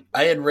behind...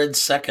 I had read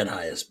second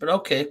highest, but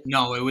okay.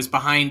 No, it was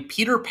behind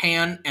Peter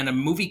Pan and a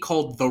movie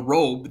called The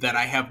Robe that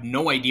I have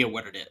no idea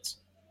what it is.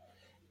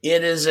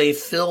 It is a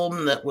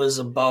film that was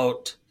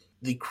about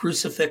the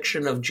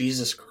crucifixion of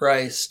Jesus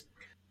Christ.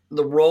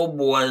 The robe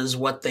was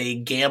what they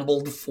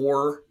gambled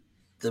for.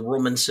 The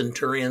Roman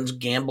centurions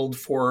gambled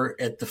for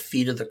at the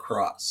feet of the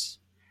cross.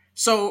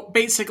 So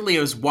basically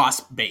it was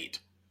wasp bait.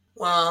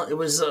 Well, it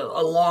was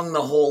along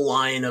the whole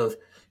line of,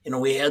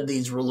 we had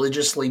these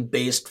religiously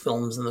based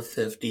films in the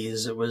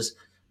 50s. It was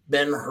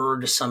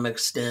Ben-Hur to some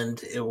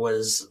extent. It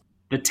was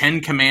The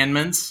Ten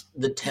Commandments.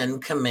 The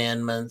Ten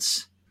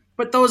Commandments.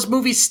 But those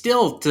movies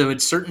still, to a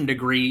certain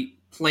degree,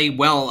 play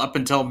well up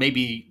until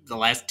maybe the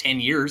last 10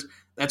 years.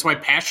 That's why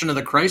Passion of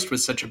the Christ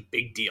was such a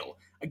big deal.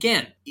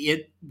 Again,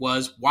 it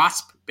was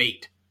wasp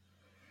bait.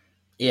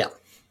 Yeah.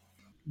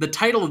 The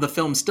title of the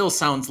film still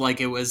sounds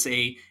like it was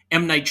a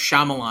M. Night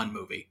Shyamalan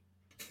movie.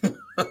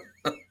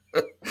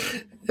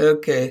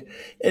 Okay.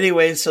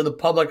 Anyway, so the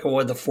public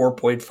award the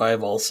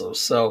 4.5 also.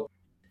 So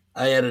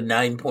I had a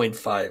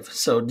 9.5.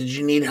 So did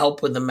you need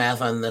help with the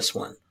math on this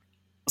one?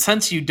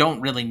 Since you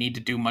don't really need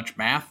to do much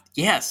math,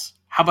 yes.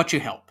 How about you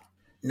help?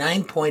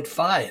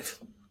 9.5.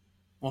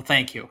 Well,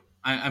 thank you.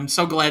 I'm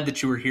so glad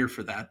that you were here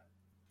for that.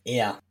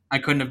 Yeah. I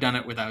couldn't have done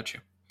it without you.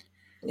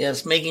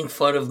 Yes, making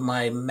fun of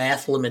my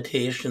math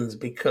limitations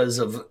because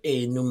of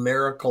a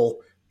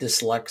numerical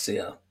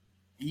dyslexia.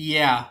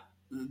 Yeah,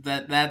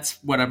 that's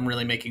what I'm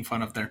really making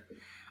fun of there.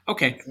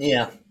 Okay.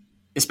 Yeah.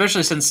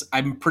 Especially since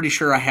I'm pretty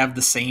sure I have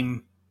the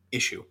same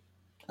issue.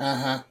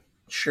 Uh-huh.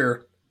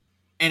 Sure.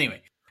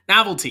 Anyway,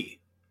 novelty.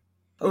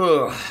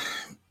 Ugh.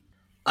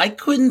 I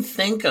couldn't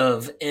think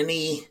of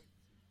any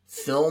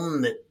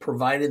film that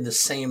provided the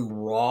same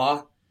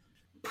raw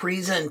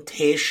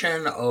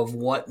presentation of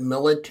what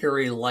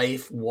military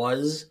life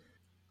was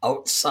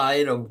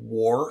outside of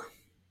war.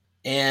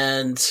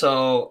 And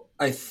so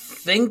I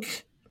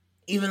think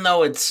even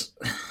though it's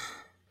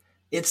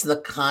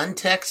the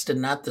context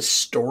and not the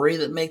story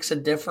that makes a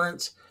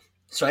difference.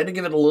 So I had to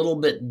give it a little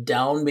bit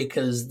down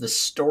because the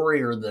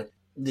story or the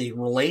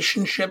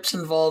relationships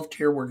involved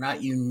here were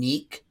not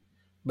unique,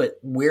 but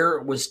where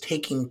it was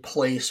taking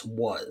place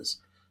was.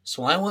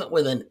 So I went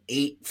with an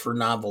 8 for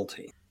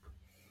novelty.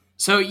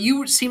 So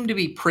you seem to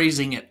be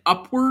praising it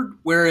upward,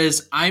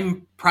 whereas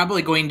I'm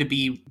probably going to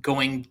be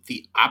going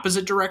the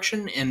opposite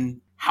direction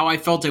in how I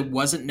felt it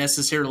wasn't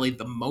necessarily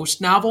the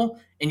most novel,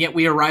 and yet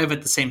we arrive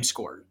at the same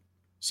score.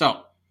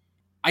 So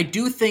I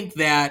do think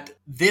that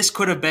this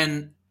could have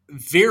been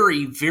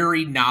very,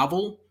 very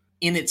novel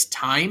in its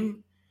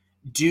time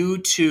due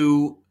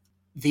to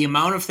the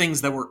amount of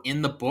things that were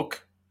in the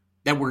book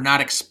that were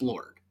not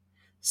explored,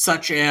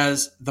 such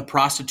as the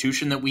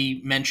prostitution that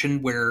we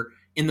mentioned, where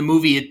in the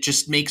movie it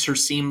just makes her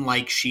seem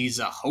like she's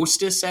a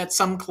hostess at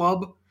some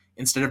club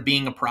instead of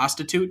being a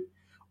prostitute,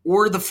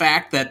 or the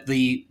fact that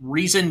the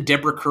reason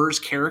Deborah Kerr's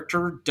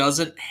character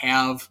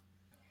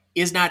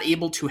is not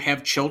able to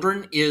have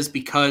children is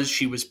because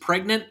she was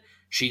pregnant,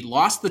 she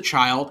lost the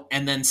child,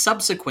 and then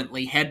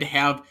subsequently had to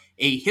have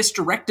a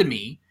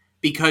hysterectomy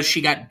because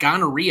she got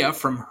gonorrhea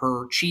from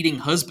her cheating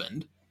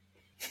husband.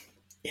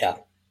 Yeah.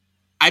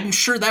 I'm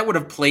sure that would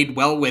have played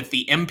well with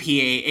the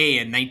MPAA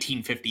in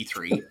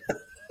 1953.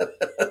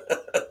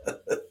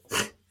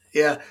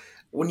 Yeah.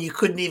 When you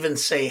couldn't even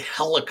say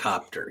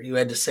helicopter, you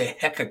had to say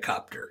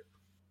helicopter.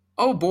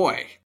 Oh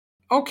boy.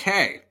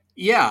 Okay.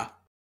 Yeah.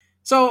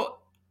 So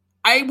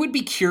I would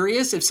be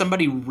curious if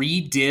somebody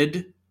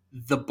redid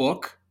the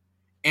book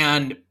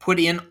and put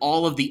in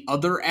all of the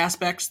other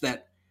aspects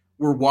that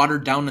were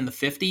watered down in the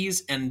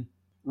 50s and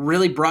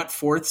really brought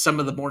forth some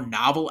of the more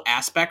novel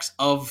aspects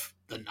of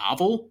the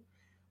novel.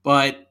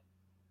 But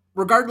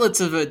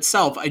regardless of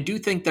itself, I do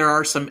think there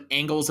are some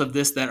angles of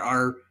this that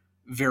are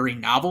very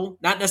novel,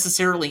 not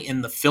necessarily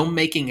in the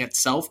filmmaking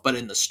itself, but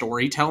in the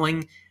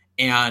storytelling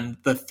and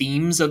the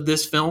themes of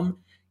this film,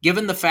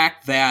 given the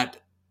fact that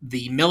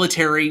the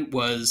military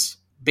was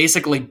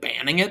basically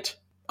banning it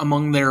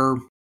among their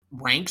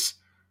ranks.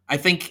 I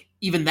think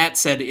even that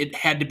said, it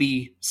had to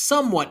be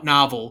somewhat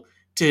novel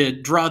to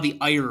draw the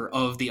ire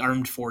of the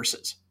armed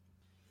forces.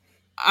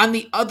 On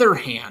the other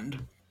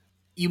hand,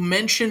 you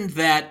mentioned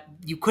that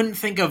you couldn't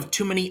think of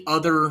too many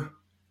other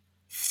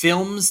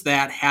films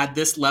that had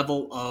this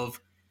level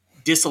of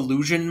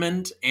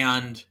disillusionment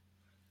and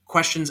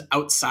questions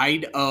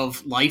outside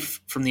of life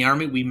from the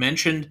Army. We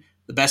mentioned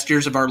The Best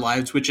Years of Our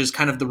Lives, which is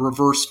kind of the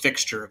reverse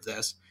fixture of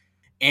this.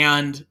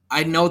 And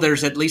I know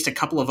there's at least a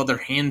couple of other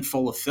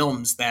handful of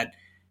films that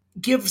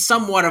give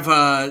somewhat of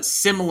a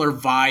similar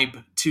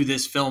vibe to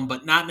this film,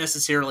 but not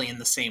necessarily in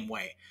the same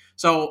way.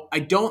 So I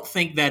don't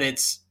think that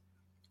it's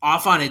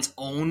off on its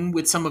own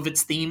with some of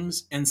its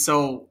themes. And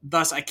so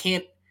thus I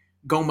can't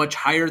go much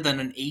higher than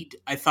an 8.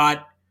 I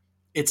thought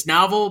it's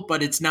novel,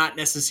 but it's not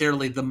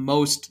necessarily the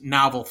most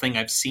novel thing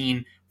I've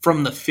seen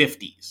from the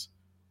 50s,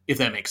 if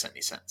that makes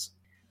any sense.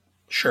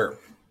 Sure.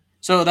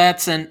 So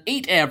that's an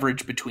 8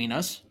 average between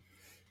us.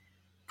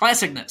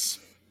 Classicness.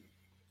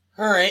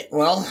 All right.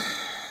 Well,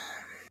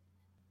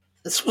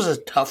 this was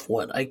a tough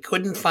one. I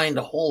couldn't find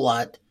a whole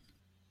lot.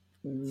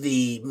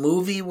 The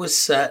movie was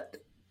set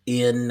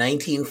in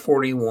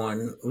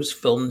 1941. It was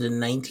filmed in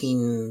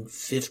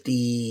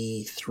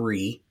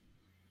 1953.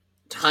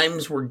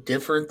 Times were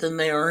different than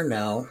they are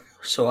now,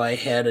 so I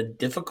had a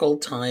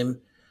difficult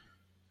time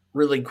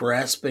really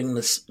grasping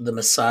the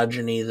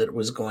misogyny that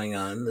was going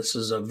on. This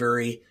is a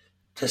very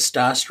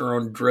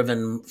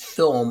testosterone-driven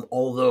film,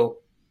 although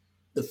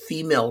the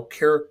female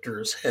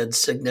characters had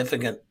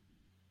significant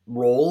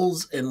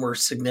roles and were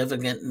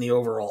significant in the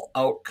overall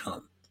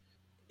outcome.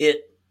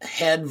 It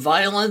had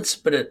violence,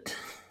 but it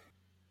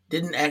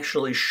didn't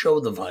actually show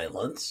the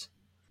violence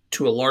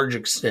to a large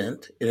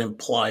extent. It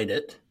implied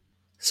it.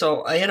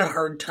 So I had a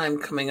hard time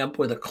coming up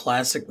with a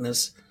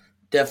classicness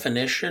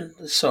definition.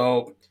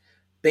 So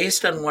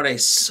based on what I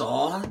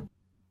saw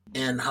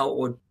and how it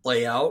would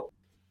play out,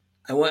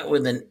 I went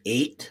with an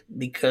 8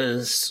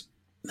 because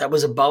that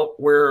was about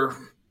where,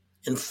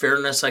 in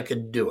fairness, I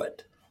could do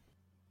it.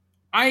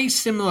 I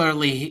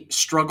similarly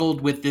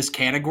struggled with this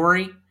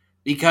category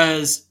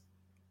because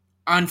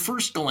On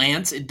first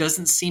glance, it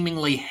doesn't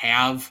seemingly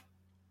have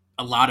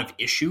a lot of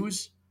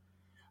issues,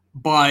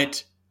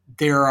 but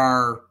there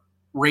are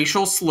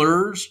racial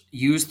slurs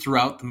used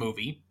throughout the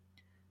movie.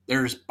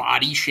 There's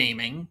body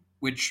shaming,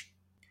 which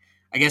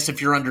I guess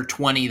if you're under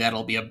 20,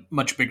 that'll be a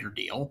much bigger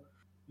deal.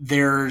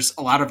 There's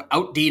a lot of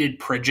outdated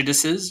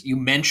prejudices. You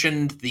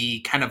mentioned the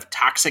kind of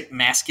toxic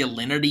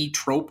masculinity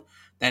trope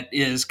that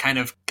is kind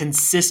of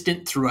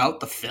consistent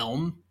throughout the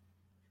film.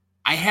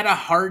 I had a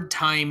hard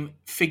time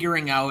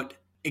figuring out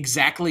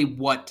exactly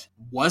what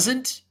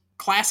wasn't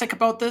classic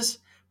about this,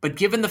 but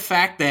given the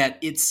fact that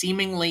it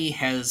seemingly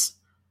has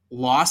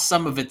lost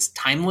some of its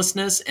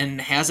timelessness and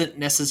hasn't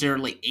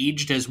necessarily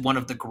aged as one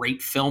of the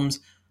great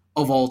films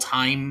of all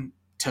time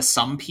to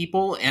some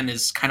people and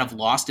has kind of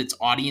lost its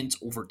audience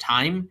over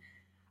time,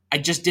 I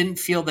just didn't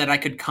feel that I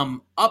could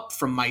come up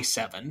from my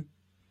 7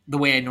 the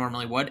way I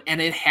normally would.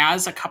 And it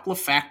has a couple of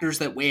factors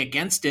that weigh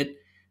against it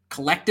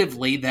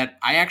collectively that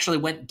I actually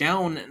went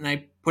down and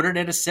I put it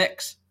at a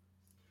 6.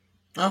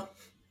 Oh,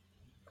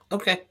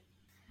 okay.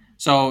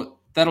 So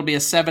that'll be a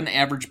 7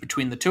 average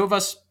between the two of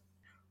us.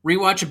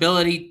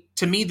 Rewatchability,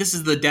 to me, this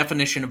is the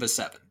definition of a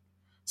 7.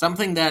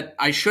 Something that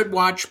I should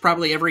watch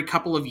probably every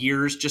couple of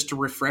years just to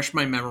refresh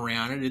my memory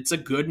on it. It's a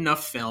good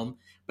enough film,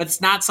 but it's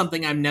not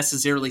something I'm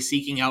necessarily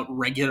seeking out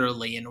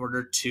regularly in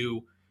order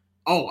to,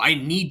 I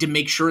need to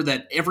make sure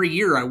that every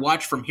year I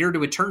watch From Here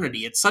to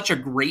Eternity. It's such a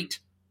great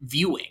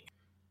viewing.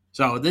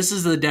 So this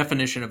is the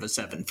definition of a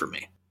 7 for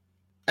me.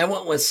 I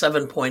went with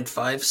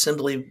 7.5.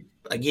 Simply,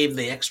 I gave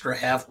the extra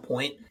half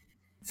point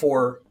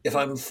for if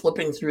I'm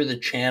flipping through the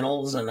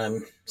channels and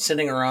I'm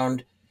sitting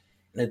around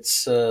and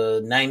it's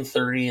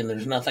 9:30 and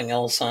there's nothing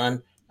else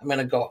on, I'm going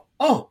to go,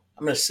 I'm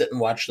going to sit and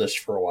watch this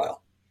for a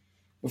while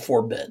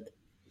before bed.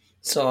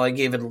 So I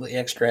gave it the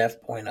extra half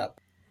point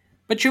up.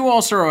 But you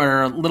also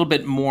are a little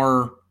bit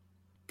more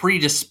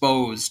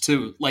predisposed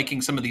to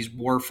liking some of these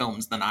war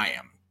films than I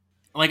am.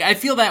 Like, I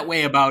feel that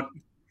way about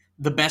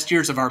The Best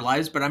Years of Our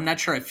Lives, but I'm not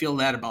sure I feel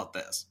that about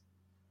this.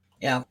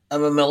 Yeah,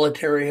 I'm a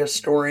military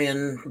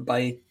historian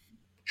by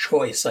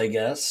choice, I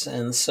guess.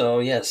 And so,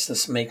 yes,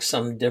 this makes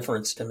some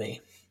difference to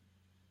me.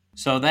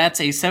 So that's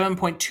a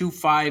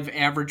 7.25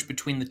 average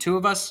between the two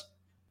of us.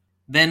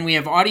 Then we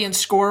have audience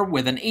score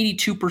with an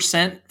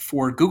 82%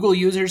 for Google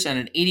users and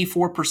an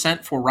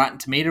 84% for Rotten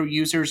Tomato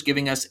users,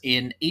 giving us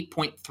an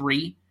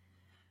 8.3.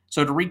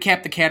 So to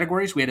recap the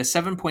categories, we had a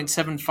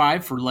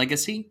 7.75 for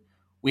legacy.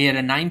 We had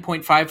a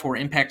 9.5 for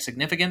impact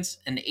significance,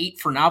 an 8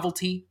 for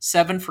novelty,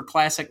 7 for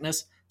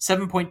classicness,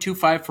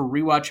 7.25 for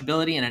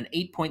rewatchability, and an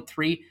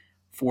 8.3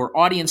 for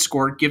audience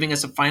score, giving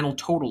us a final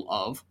total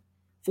of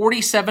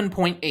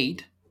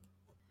 47.8.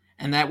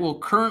 And that will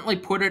currently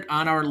put it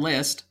on our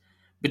list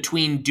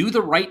between Do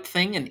the Right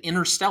Thing and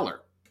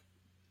Interstellar.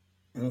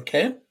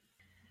 Okay.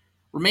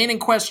 Remaining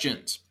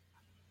questions.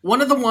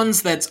 One of the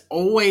ones that's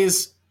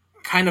always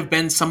kind of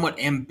been somewhat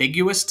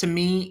ambiguous to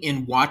me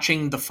in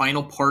watching the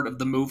final part of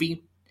the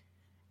movie,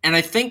 and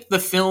I think the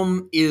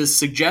film is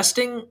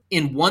suggesting,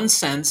 in one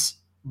sense,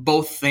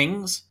 both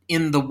things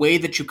in the way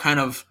that you kind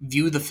of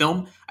view the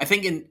film. I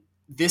think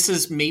this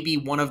is maybe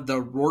one of the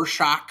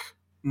Rorschach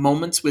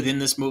moments within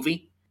this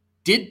movie.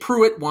 Did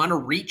Pruitt want to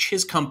reach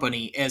his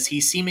company, as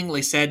he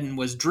seemingly said and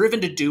was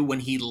driven to do when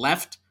he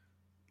left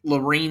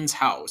Lorraine's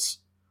house?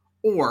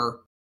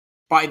 Or,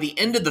 by the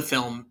end of the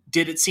film,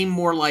 did it seem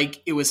more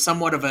like it was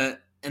somewhat of an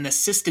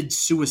assisted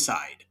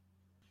suicide?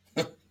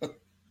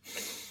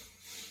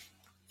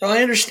 So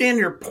I understand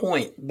your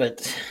point,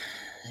 but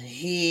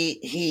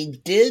he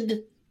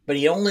did, but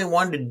he only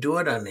wanted to do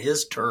it on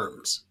his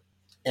terms.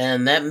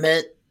 And that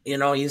meant,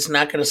 he's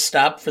not going to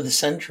stop for the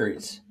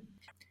centuries.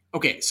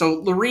 Okay, so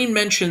Lorraine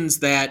mentions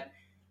that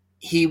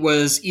he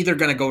was either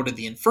going to go to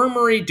the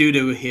infirmary due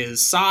to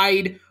his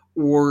side,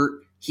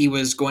 or he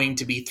was going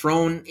to be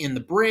thrown in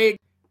the brig.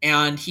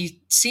 And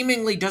he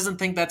seemingly doesn't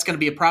think that's going to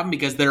be a problem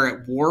because they're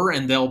at war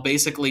and they'll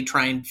basically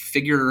try and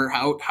figure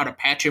out how to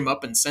patch him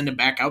up and send him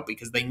back out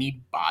because they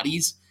need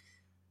bodies.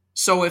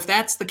 So if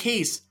that's the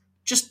case,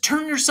 just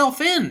turn yourself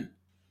in.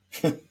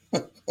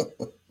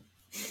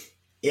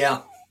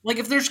 Yeah. Like,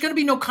 if there's going to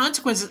be no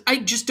consequences, I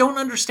just don't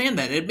understand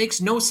that. It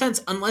makes no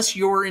sense unless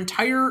your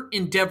entire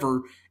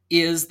endeavor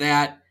is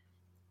that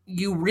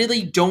you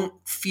really don't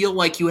feel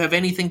like you have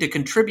anything to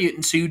contribute,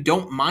 and so you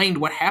don't mind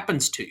what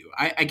happens to you.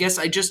 I guess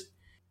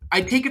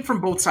I take it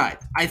from both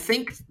sides. I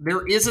think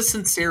there is a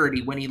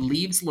sincerity when he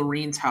leaves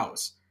Lorraine's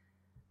house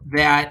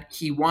that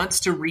he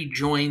wants to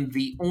rejoin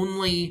the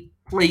only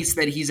place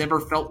that he's ever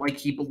felt like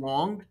he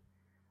belonged.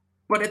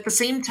 But at the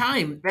same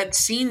time, that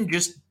scene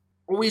just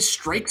always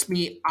strikes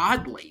me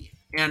oddly,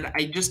 and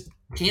I just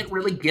can't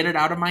really get it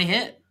out of my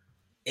head.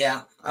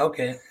 Yeah,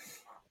 okay.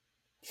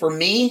 For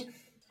me,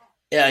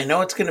 I know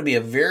it's going to be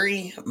a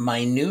very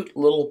minute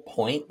little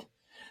point,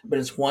 but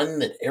it's one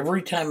that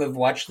every time I've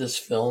watched this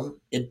film,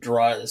 it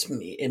draws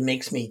me, it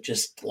makes me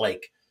just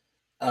like,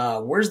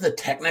 where's the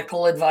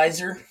technical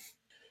advisor?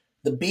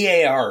 The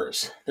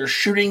BARs, they're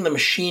shooting the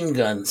machine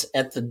guns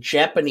at the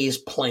Japanese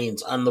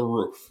planes on the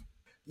roof.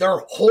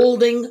 They're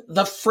holding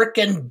the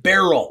frickin'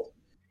 barrel.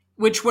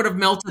 Which would have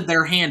melted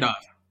their hand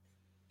off.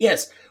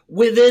 Yes,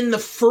 within the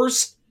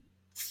first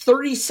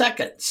 30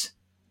 seconds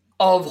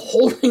of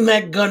holding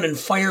that gun and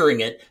firing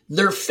it,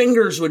 their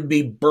fingers would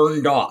be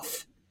burned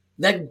off.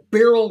 That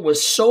barrel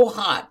was so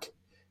hot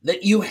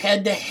that you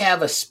had to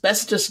have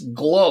asbestos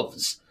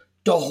gloves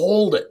to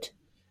hold it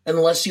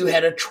unless you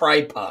had a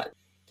tripod.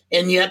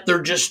 And yet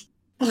they're just,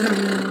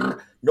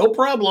 no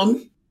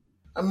problem.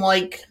 I'm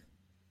like,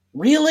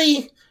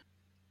 really?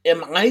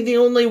 Am I the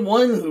only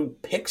one who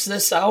picks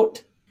this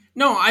out?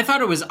 No, I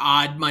thought it was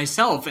odd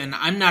myself, and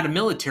I'm not a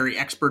military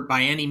expert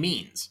by any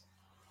means.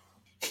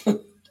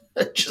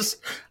 I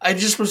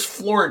just was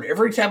floored.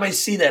 Every time I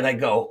see that, I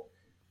go,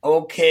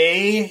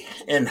 okay,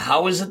 and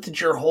how is it that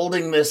you're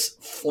holding this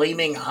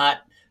flaming hot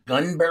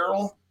gun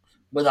barrel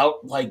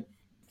without, like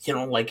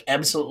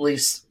absolutely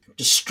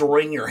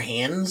destroying your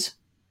hands?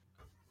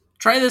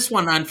 Try this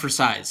one on for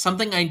size.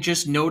 Something I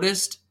just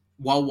noticed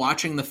while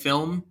watching the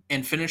film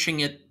and finishing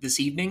it this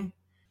evening.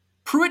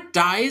 Pruitt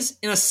dies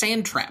in a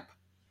sand trap.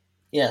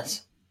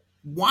 Yes.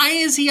 Why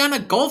is he on a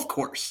golf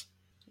course?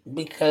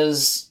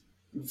 Because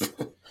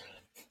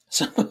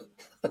so,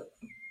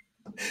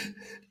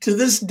 to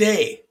this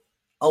day,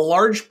 a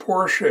large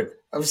portion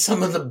of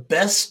some of the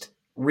best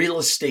real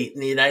estate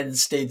in the United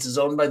States is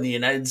owned by the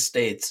United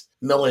States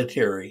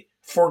military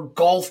for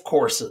golf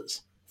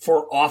courses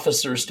for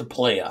officers to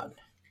play on.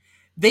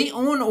 They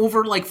own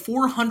over like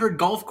 400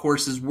 golf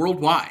courses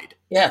worldwide.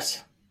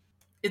 Yes.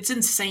 It's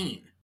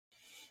insane.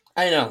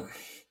 I know.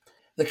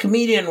 The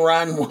comedian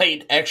Ron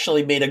White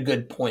actually made a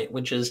good point,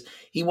 which is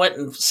he went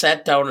and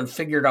sat down and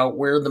figured out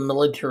where the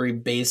military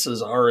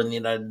bases are in the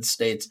United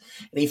States.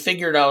 And he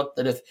figured out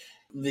that if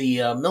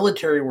the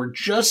military were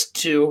just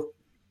to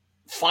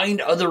find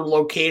other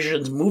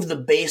locations, move the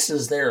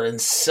bases there, and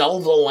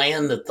sell the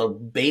land that the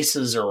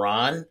bases are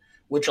on,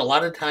 which a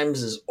lot of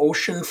times is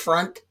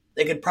oceanfront,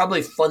 they could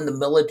probably fund the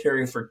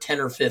military for 10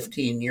 or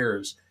 15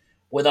 years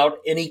without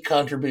any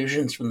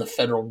contributions from the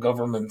federal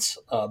government's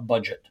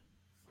budget.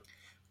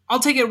 I'll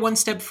take it one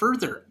step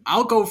further.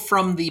 I'll go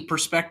from the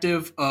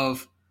perspective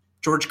of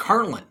George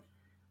Carlin.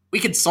 We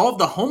could solve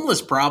the homeless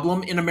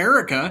problem in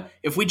America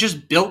if we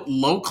just built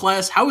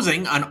low-class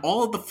housing on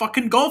all of the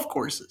fucking golf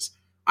courses.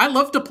 I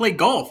love to play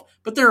golf,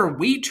 but there are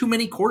way too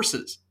many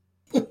courses.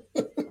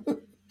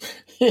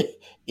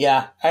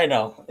 Yeah, I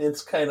know.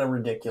 It's kind of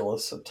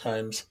ridiculous at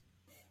times.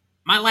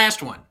 My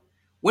last one.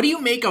 What do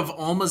you make of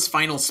Alma's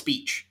final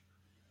speech?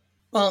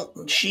 Well,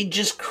 she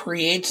just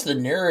creates the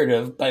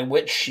narrative by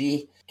which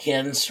she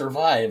can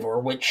survive or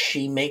which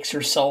she makes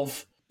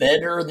herself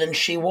better than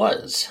she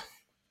was.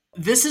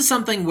 This is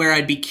something where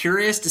I'd be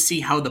curious to see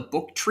how the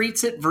book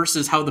treats it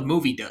versus how the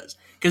movie does,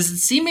 because it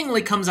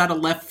seemingly comes out of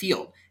left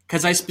field.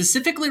 Because I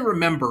specifically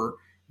remember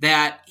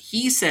that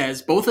he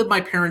says, both of my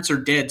parents are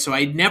dead, so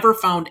I never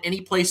found any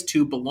place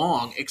to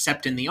belong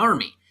except in the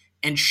army.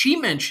 And she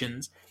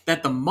mentions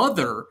that the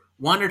mother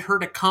wanted her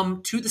to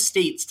come to the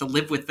States to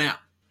live with them.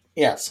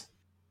 Yes.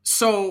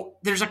 So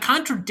there's a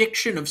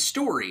contradiction of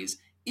stories.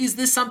 Is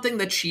this something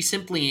that she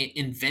simply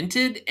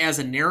invented as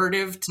a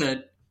narrative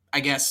to,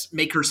 I guess,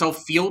 make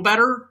herself feel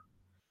better?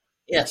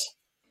 Yes.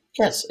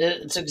 Yes,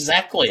 it's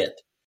exactly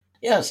it.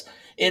 Yes,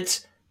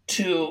 it's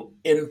to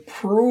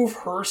improve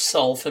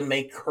herself and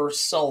make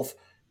herself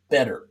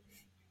better.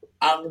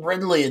 I'll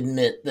readily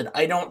admit that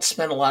I don't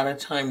spend a lot of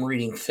time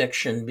reading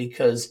fiction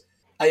because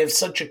I have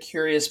such a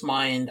curious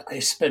mind. I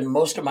spend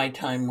most of my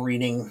time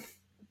reading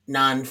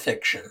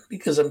nonfiction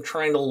because I'm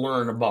trying to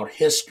learn about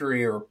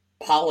history or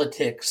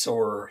politics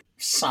or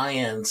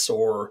science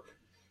or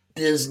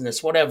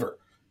business, whatever.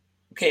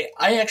 Okay,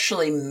 I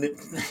actually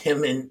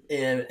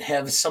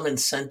have some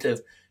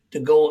incentive to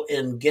go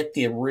and get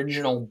the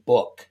original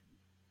book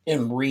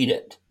and read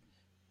it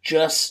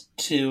just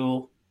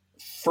to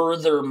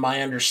further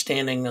my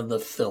understanding of the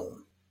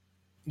film.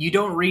 You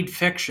don't read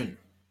fiction.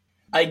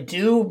 I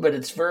do, but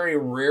it's very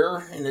rare,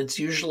 and it's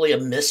usually a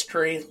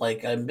mystery.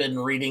 Like I've been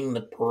reading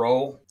the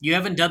Poirot. You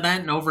haven't done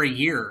that in over a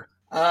year.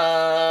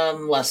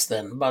 Less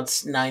than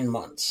about 9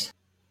 months.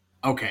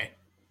 Okay.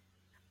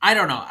 I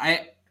don't know.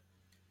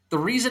 The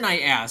reason I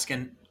ask,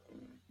 and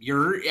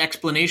your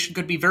explanation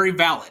could be very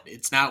valid.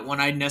 It's not one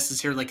I'd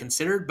necessarily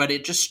considered, but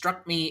it just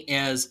struck me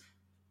as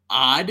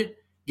odd,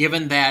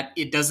 given that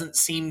it doesn't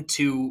seem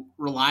to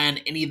rely on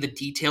any of the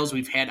details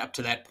we've had up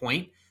to that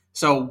point.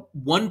 So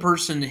one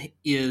person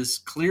is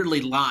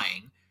clearly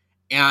lying,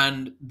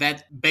 and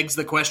that begs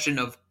the question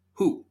of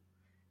who.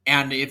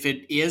 And if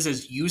it is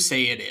as you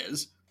say it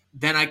is,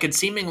 then I could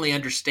seemingly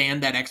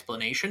understand that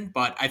explanation,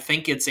 but I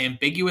think it's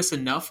ambiguous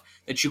enough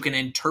that you can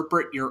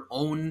interpret your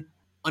own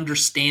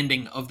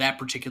understanding of that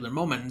particular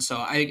moment. And so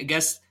I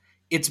guess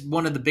it's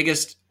one of the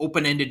biggest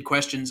open-ended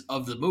questions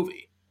of the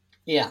movie.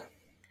 Yeah.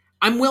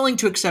 I'm willing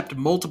to accept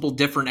multiple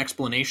different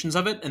explanations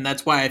of it, and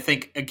that's why I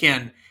think,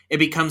 again, it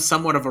becomes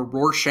somewhat of a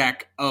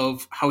Rorschach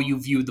of how you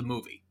view the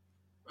movie.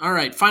 All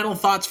right, final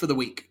thoughts for the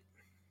week.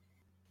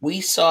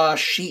 We saw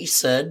She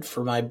Said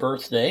for my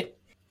birthday.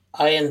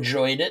 I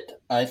enjoyed it.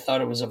 I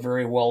thought it was a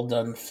very well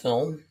done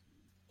film,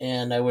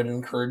 and I would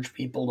encourage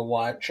people to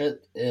watch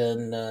it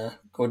and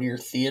go to your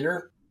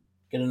theater,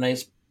 get a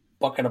nice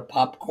bucket of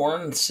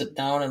popcorn, and sit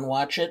down and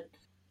watch it.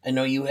 I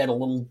know you had a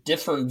little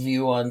different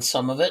view on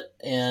some of it,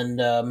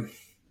 and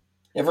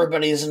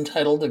everybody is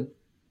entitled to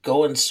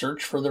go and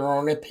search for their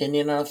own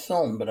opinion on a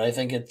film, but I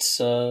think it's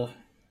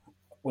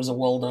was a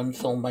well done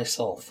film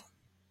myself.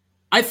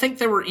 I think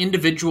there were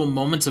individual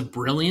moments of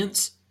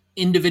brilliance,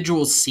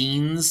 individual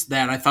scenes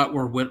that I thought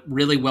were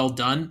really well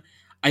done.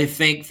 I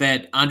think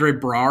that Andre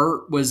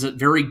Braugher was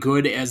very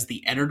good as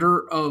the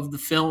editor of the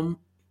film,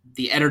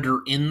 the editor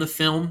in the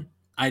film.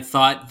 I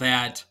thought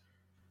that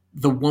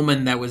the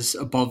woman that was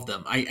above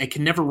them, I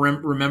can never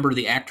remember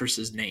the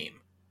actress's name.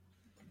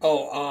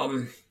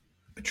 Oh,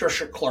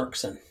 Patricia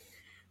Clarkson.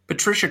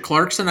 Patricia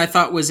Clarkson, I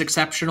thought, was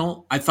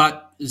exceptional. I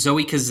thought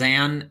Zoe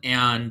Kazan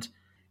and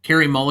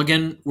Carey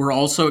Mulligan were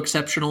also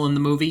exceptional in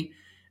the movie.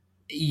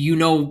 You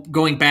know,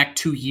 going back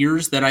 2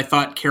 years, that I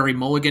thought Carey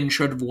Mulligan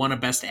should have won a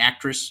Best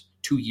Actress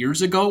 2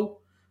 years ago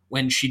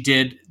when she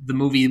did the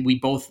movie we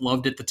both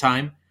loved at the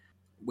time,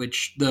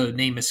 which the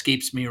name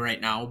escapes me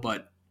right now,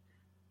 but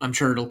I'm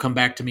sure it'll come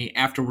back to me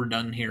after we're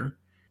done here.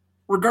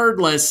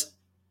 Regardless,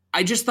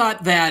 I just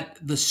thought that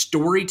the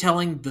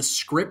storytelling, the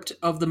script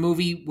of the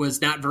movie was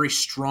not very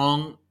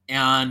strong,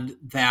 and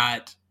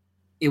that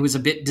it was a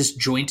bit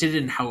disjointed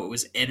in how it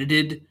was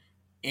edited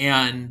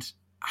and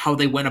how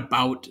they went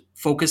about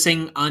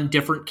focusing on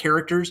different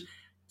characters.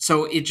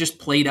 So it just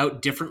played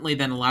out differently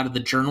than a lot of the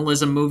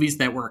journalism movies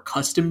that we're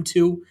accustomed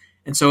to.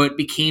 And so it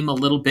became a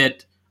little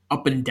bit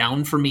up and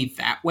down for me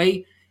that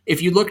way.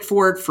 If you looked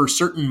for it for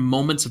certain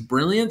moments of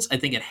brilliance, I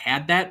think it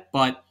had that.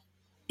 But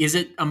is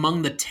it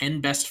among the 10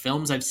 best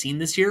films I've seen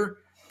this year?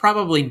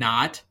 Probably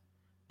not.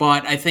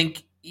 But I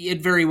think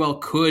it very well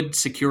could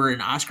secure an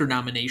Oscar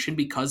nomination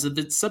because of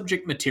its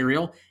subject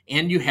material,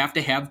 and you have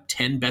to have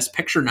 10 Best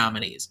Picture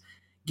nominees.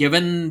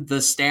 Given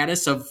the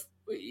status of,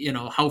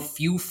 how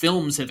few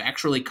films have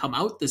actually come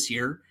out this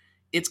year,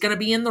 it's going to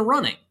be in the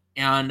running.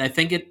 And I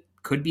think it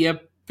could be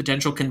a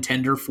potential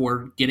contender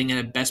for getting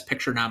a Best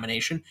Picture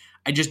nomination.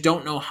 I just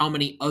don't know how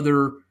many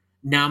other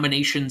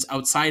nominations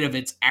outside of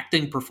its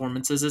acting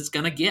performances it's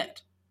going to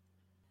get.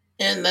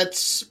 And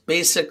that's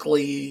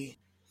basically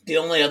the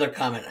only other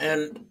comment.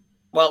 And,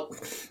 well,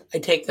 I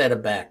take that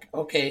aback.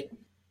 Okay,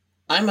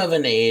 I'm of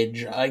an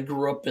age, I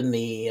grew up in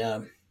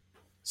the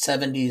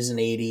 70s and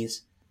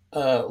 80s.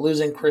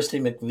 Losing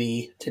Christy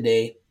McVie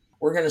today,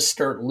 we're going to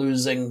start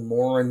losing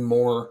more and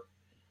more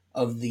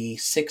of the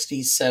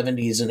 60s,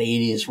 70s, and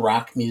 80s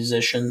rock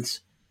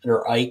musicians that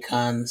are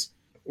icons.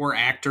 Or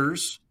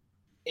actors.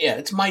 Yeah,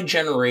 it's my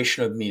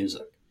generation of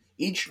music.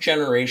 Each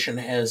generation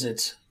has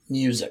its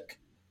music.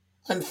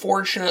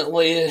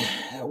 Unfortunately,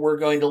 we're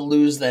going to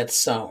lose that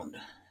sound.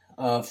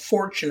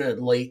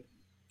 Fortunately,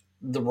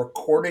 the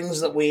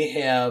recordings that we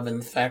have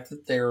and the fact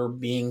that they're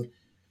being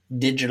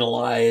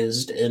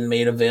digitalized and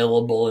made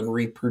available and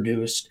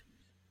reproduced,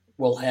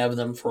 we'll have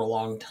them for a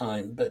long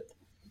time. But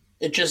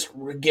it just,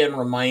 again,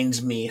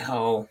 reminds me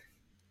how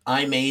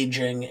I'm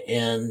aging,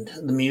 and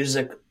the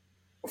music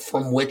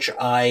from which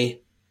I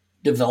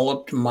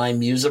developed my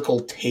musical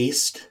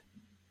taste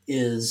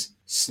is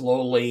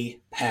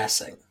slowly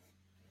passing.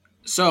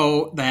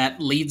 So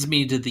that leads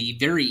me to the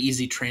very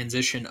easy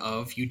transition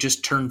of, you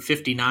just turned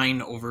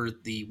 59 over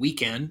the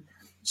weekend.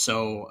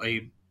 So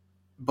a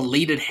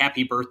belated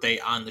happy birthday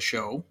on the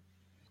show.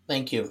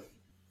 Thank you.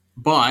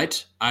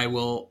 But I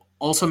will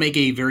also make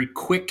a very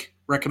quick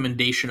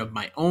recommendation of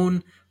my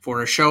own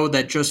for a show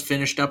that just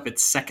finished up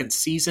its second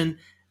season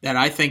that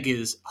I think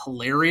is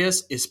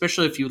hilarious,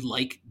 especially if you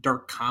like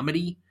dark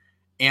comedy.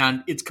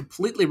 And it's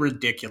completely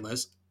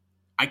ridiculous.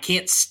 I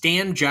can't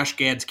stand Josh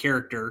Gad's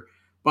character,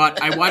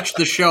 but I watched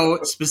the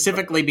show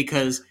specifically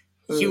because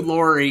Hugh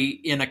Laurie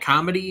in a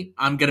comedy,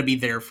 I'm going to be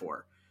there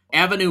for.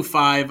 Avenue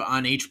 5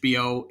 on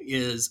HBO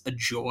is a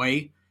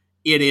joy.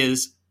 It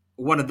is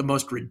one of the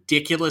most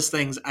ridiculous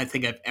things I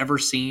think I've ever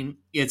seen.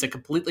 It's a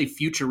completely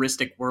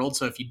futuristic world,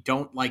 so if you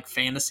don't like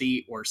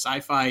fantasy or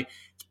sci-fi,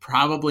 it's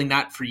probably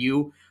not for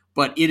you,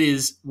 but it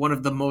is one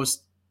of the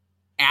most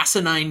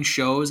asinine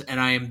shows, and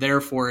I am there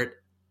for it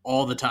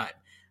all the time.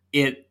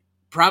 It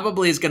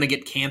probably is going to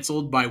get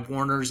canceled by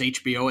Warner's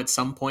HBO at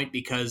some point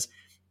because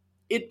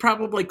it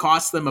probably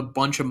costs them a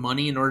bunch of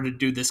money in order to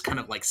do this kind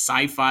of like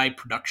sci-fi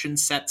production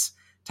sets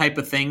type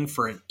of thing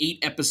for an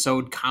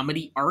 8-episode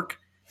comedy arc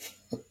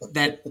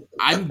that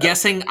I'm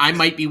guessing I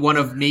might be one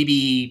of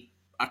maybe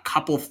a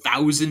couple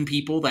thousand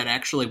people that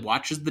actually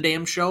watches the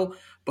damn show.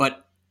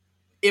 But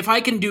if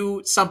I can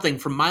do something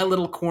from my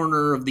little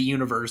corner of the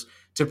universe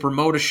to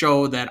promote a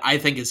show that I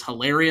think is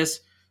hilarious,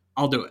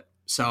 I'll do it.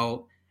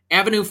 So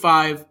Avenue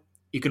 5,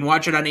 you can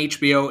watch it on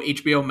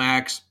HBO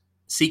Max,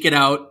 seek it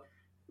out,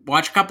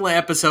 watch a couple of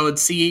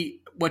episodes,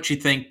 see what you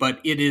think, but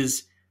it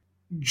is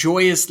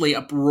joyously,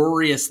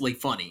 uproariously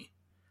funny.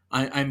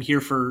 I'm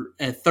here for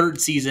a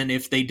third season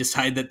if they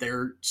decide that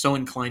they're so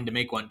inclined to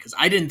make one, because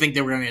I didn't think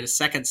they were going to get a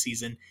second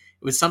season.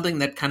 It was something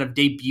that kind of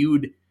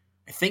debuted,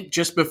 I think,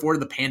 just before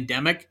the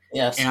pandemic.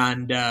 Yes.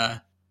 And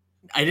I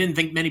didn't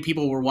think many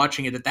people were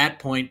watching it at that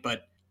point,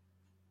 but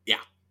yeah.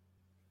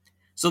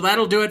 So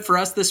that'll do it for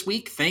us this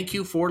week. Thank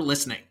you for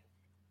listening.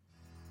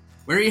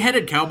 Where are you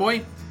headed,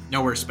 cowboy?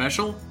 Nowhere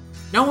special?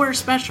 Nowhere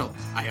special.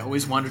 I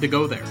always wanted to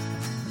go there.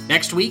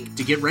 Next week,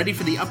 to get ready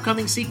for the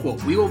upcoming sequel,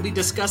 we will be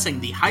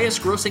discussing the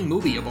highest grossing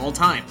movie of all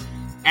time,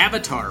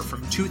 Avatar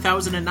from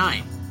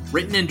 2009,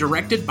 written and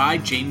directed by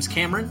James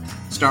Cameron,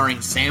 starring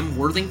Sam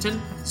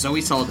Worthington,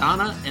 Zoe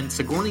Saldana, and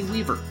Sigourney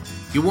Weaver.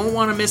 You won't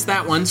want to miss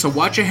that one, so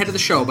watch ahead of the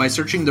show by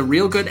searching the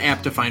Real Good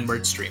app to find where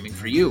it's streaming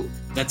for you.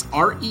 That's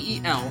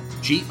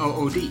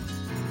REELGOOD.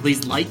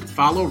 Please like,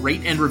 follow,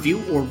 rate, and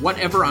review, or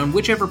whatever on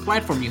whichever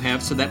platform you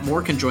have so that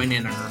more can join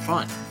in on our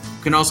fun.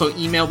 You can also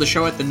email the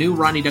show at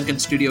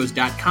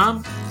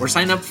thenewRonnieDuncanStudios.com or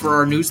sign up for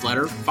our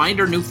newsletter, find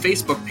our new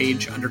Facebook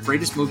page under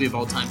Greatest Movie of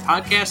All Time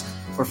Podcast,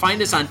 or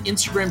find us on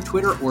Instagram,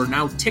 Twitter, or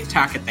now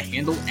TikTok at the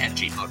handle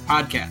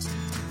 @GModePodcast.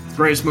 The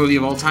Greatest Movie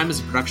of All Time is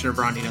a production of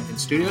Ronnie Duncan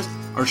Studios.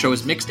 Our show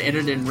is mixed,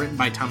 edited, and written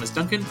by Thomas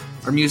Duncan.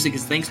 Our music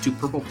is thanks to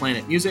Purple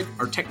Planet Music.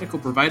 Our technical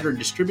provider and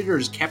distributor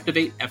is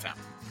Captivate FM.